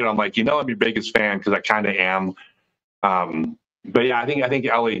time I see her, I'm like, I'm your biggest fan because I kind of am. But yeah, I think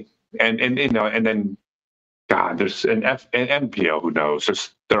Ellie and then God, there's an MPO. Who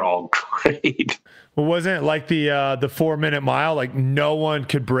knows? They're all great. Well, wasn't it like the 4-minute mile? Like no one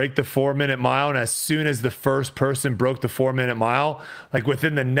could break the 4-minute mile, and as soon as the first person broke the 4-minute mile, like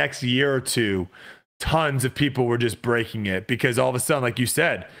within the next year or two, tons of people were just breaking it because all of a sudden, like you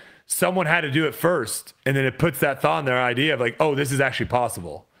said, someone had to do it first, and then it puts that thought in their idea of like, oh, this is actually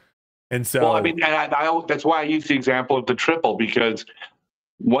possible. And so, well, I mean, that's why I use the example of the triple because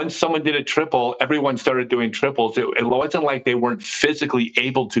once someone did a triple, everyone started doing triples. It wasn't like they weren't physically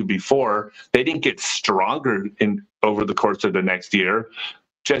able to before. They didn't get stronger over the course of the next year.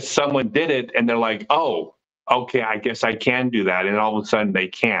 Just someone did it, and they're like, oh, okay, I guess I can do that. And all of a sudden they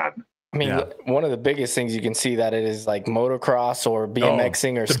can. I mean, one of the biggest things you can see that it is like motocross or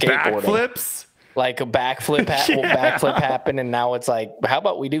BMXing or the skateboarding. Backflips. Like a backflip, backflip happened, and now it's like, how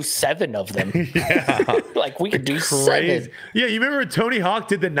about we do 7 of them? Yeah, Like we could do crazy. 7. Yeah, you remember when Tony Hawk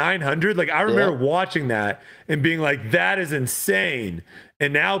did the 900? Like I remember watching that and being like, that is insane.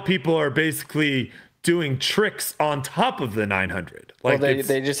 And now people are basically doing tricks on top of the 900. Like well,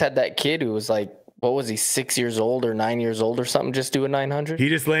 they just had that kid who was like, what was he, 6 years old or 9 years old or something, just doing 900? He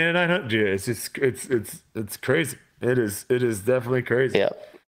just landed 900. Yeah, it's just it's crazy. It is definitely crazy. Yeah.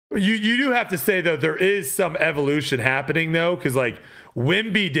 You do have to say though, there is some evolution happening though, because like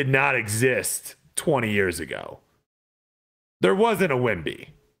Wimby did not exist 20 years ago. There wasn't a Wimby.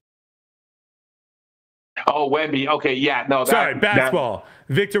 Oh, Wemby. Okay, yeah, no. Sorry, basketball.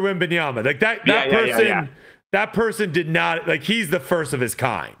 Victor Wembanyama. Like that person. That person did not, like, he's the first of his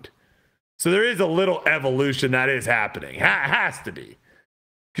kind. So there is a little evolution that is happening. Has to be.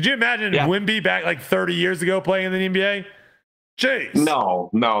 Could you imagine Wimby back like 30 years ago playing in the NBA? Jeez. No,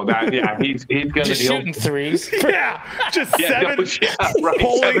 he's gonna just shooting threes. Yeah, just seven right.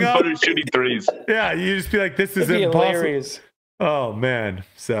 pulling 7 up, footers shooting threes. Yeah, you just be like, this is impossible. Hilarious. Oh man,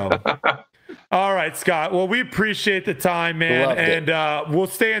 so. All right, Scott. Well, we appreciate the time, man. And we'll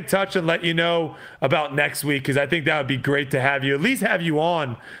stay in touch and let you know about next week, because I think that would be great to have you, at least have you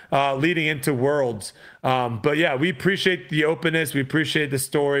on leading into Worlds. But yeah, we appreciate the openness. We appreciate the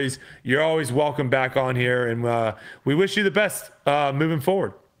stories. You're always welcome back on here, and we wish you the best moving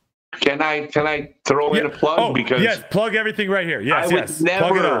forward. Can I throw in a plug? Oh, because yes, plug everything right here. Yes,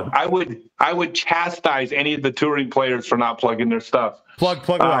 plug it on. I would chastise any of the touring players for not plugging their stuff. Plug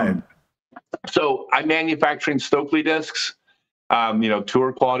away. So I'm manufacturing Stokley discs,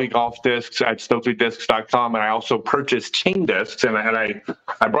 tour quality golf discs at StokleyDiscs.com, and I also purchased chain discs, and I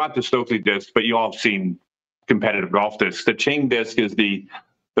brought the Stokley disc, but you all have seen competitive golf discs. The chain disc is the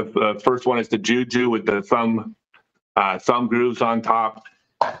first one is the Juju with the thumb grooves on top.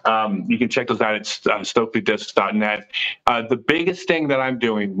 You can check those out at StokleyDiscs.net. The biggest thing that I'm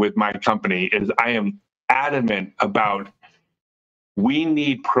doing with my company is I am adamant about we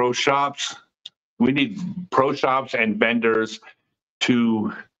need pro shops. We need pro shops and vendors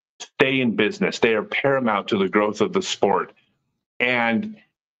to stay in business. They are paramount to the growth of the sport. And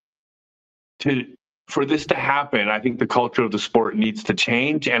for this to happen, I think the culture of the sport needs to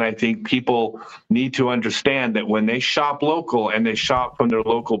change. And I think people need to understand that when they shop local and they shop from their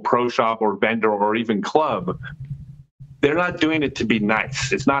local pro shop or vendor or even club, they're not doing it to be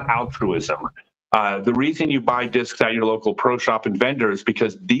nice. It's not altruism. The reason you buy discs at your local pro shop and vendor is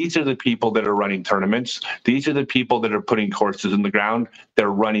because these are the people that are running tournaments. These are the people that are putting courses in the ground. They're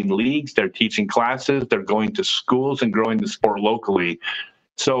running leagues. They're teaching classes. They're going to schools and growing the sport locally.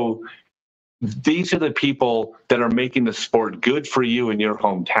 So these are the people that are making the sport good for you in your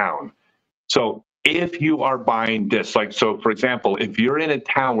hometown. So if you are buying discs, so for example, if you're in a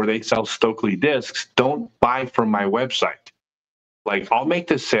town where they sell Stokley discs, don't buy from my website. I'll make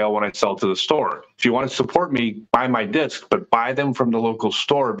this sale when I sell to the store. If you want to support me, buy my discs, but buy them from the local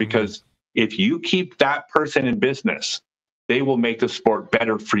store, because if you keep that person in business, they will make the sport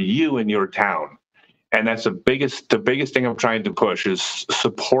better for you in your town. And that's the biggest thing I'm trying to push is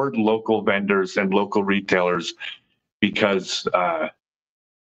support local vendors and local retailers, because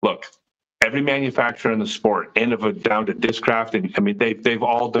look, every manufacturer in the sport, down to Discraft, and I mean they've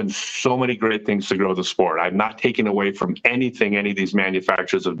all done so many great things to grow the sport. I'm not taking away from anything any of these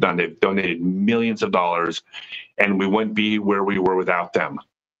manufacturers have done. They've donated millions of dollars, and we wouldn't be where we were without them.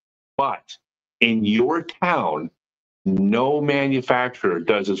 But in your town, no manufacturer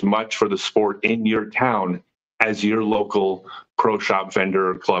does as much for the sport in your town as your local pro shop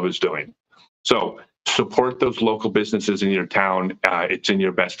vendor or club is doing. So support those local businesses in your town. It's in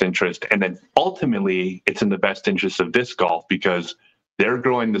your best interest. And then ultimately, it's in the best interest of disc golf, because they're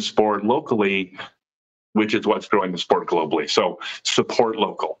growing the sport locally, which is what's growing the sport globally. So support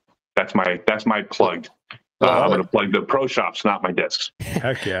local. That's my plug. I'm going to plug the pro shops, not my discs.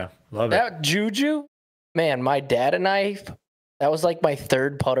 Heck yeah. Love it. That Juju, man, my dad and I, that was like my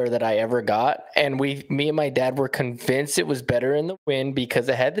third putter that I ever got. And me and my dad were convinced it was better in the wind because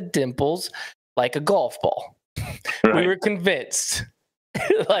it had the dimples like a golf ball. Right. We were convinced.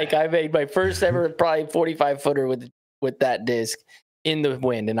 I made my first ever probably 45 footer with that disc in the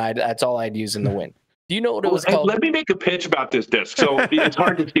wind, and that's all I'd use in the wind. Do you know what it was called? Let me make a pitch about this disc. So it's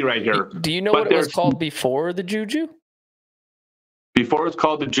hard to see right here. Do you know what it was called before the Juju? Before it was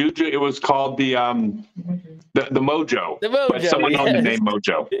called the Juju, it was called the Mojo. The Mojo, but someone owned the name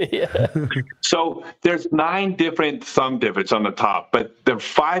Mojo. Yeah. So there's 9 different thumb divots on the top, but the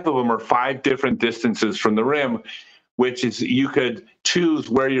 5 of them are 5 different distances from the rim, which is you could choose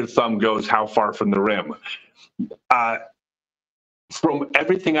where your thumb goes, how far from the rim. from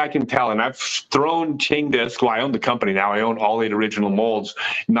everything I can tell, and I've thrown Ching discs. Well, I own the company now. I own all 8 original molds.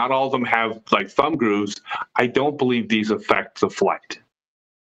 Not all of them have like thumb grooves. I don't believe these affect the flight.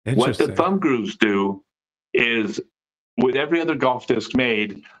 What the thumb grooves do is, with every other golf disc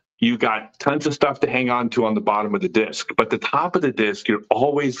made, you got tons of stuff to hang on to on the bottom of the disc. But the top of the disc, you're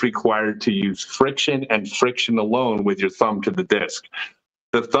always required to use friction and friction alone with your thumb to the disc.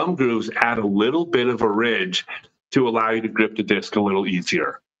 The thumb grooves add a little bit of a ridge to allow you to grip the disc a little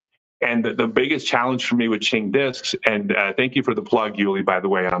easier. And the biggest challenge for me with Ching discs, and thank you for the plug, Yuli, by the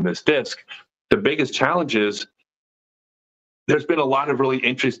way, on this disc, the biggest challenge is there's been a lot of really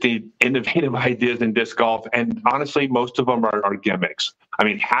interesting, innovative ideas in disc golf, and honestly, most of them are gimmicks. I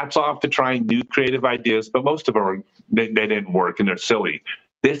mean, hats off to trying new creative ideas, but most of them they didn't work and they're silly.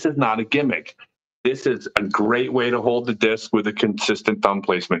 This is not a gimmick. This is a great way to hold the disc with a consistent thumb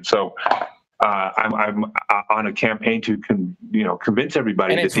placement. So I'm on a campaign to convince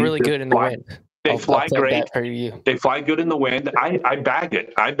everybody. And it's really good in the wind. They fly great. For you. They fly good in the wind. I bag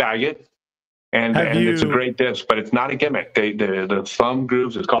it. And it's a great disc, but it's not a gimmick. The thumb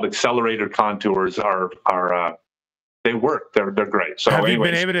grooves, it's called accelerator contours, are they work. They're great. So have you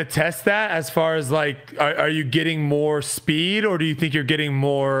been able to test that as far as like, are you getting more speed, or do you think you're getting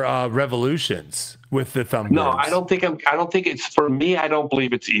more revolutions with the thumb grooves? No, I don't think it's, for me, I don't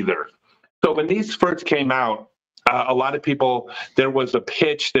believe it's either. So when these first came out, a lot of people, there was a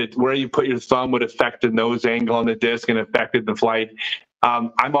pitch that where you put your thumb would affect the nose angle on the disc and affected the flight.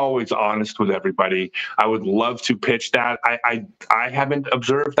 I'm always honest with everybody. I would love to pitch that. I haven't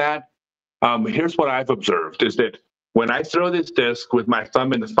observed that. Here's what I've observed is that when I throw this disc with my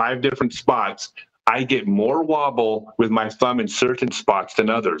thumb in the 5 different spots, I get more wobble with my thumb in certain spots than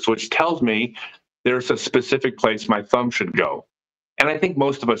others, which tells me there's a specific place my thumb should go. And I think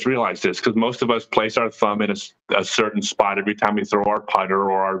most of us realize this because most of us place our thumb in a certain spot every time we throw our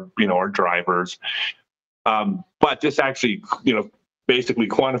putter or our drivers. But this actually, basically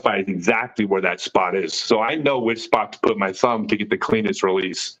quantifies exactly where that spot is. So I know which spot to put my thumb to get the cleanest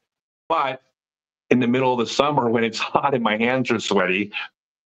release. But in the middle of the summer when it's hot and my hands are sweaty,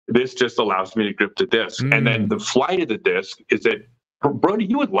 this just allows me to grip the disc. And then the flight of the disc is that, Brody,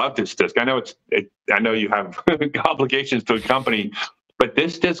 you would love this disc. I know you have obligations to a company, but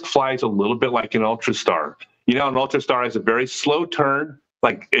this disc flies a little bit like an Ultrastar. An Ultrastar has a very slow turn.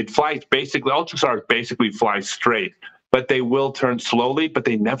 Like it flies basically, Ultrastars basically fly straight, but they will turn slowly, but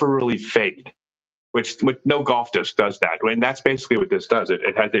they never really fade, which no golf disc does that. And that's basically what this does.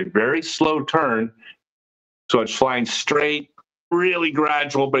 It has a very slow turn, so it's flying straight, really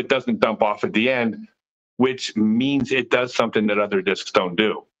gradual, but it doesn't dump off at the end, which means it does something that other discs don't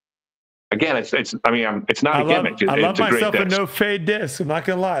do. Again, it's not a gimmick. I love myself a no fade disc. I'm not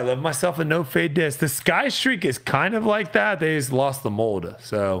gonna lie, I love myself a no fade disc. The Sky Streak is kind of like that. They just lost the mold.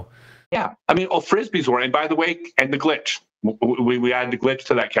 So yeah, frisbees were, and by the way, and the glitch. We added the glitch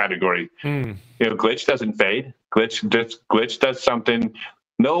to that category. Glitch doesn't fade. Glitch does something.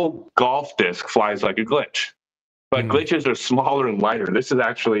 No golf disc flies like a glitch, but glitches are smaller and lighter. This is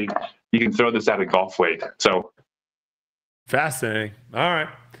actually, you can throw this at a golf weight. So fascinating. All right.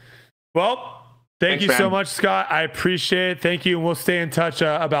 Well, thanks, you man. so much, Scott. I appreciate it. Thank you. And we'll stay in touch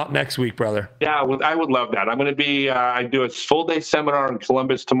about next week, brother. Yeah, I would love that. I'm going to be, I do a full day seminar in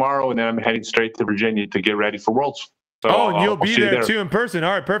Columbus tomorrow, and then I'm heading straight to Virginia to get ready for Worlds. So and you'll be there too in person.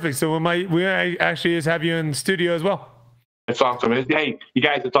 All right, perfect. So we might actually just have you in the studio as well. That's awesome. Hey, you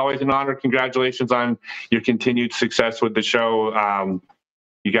guys, it's always an honor. Congratulations on your continued success with the show.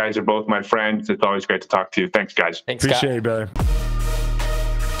 You guys are both my friends. It's always great to talk to you. Thanks, guys. Thanks, Appreciate Scott. it, brother.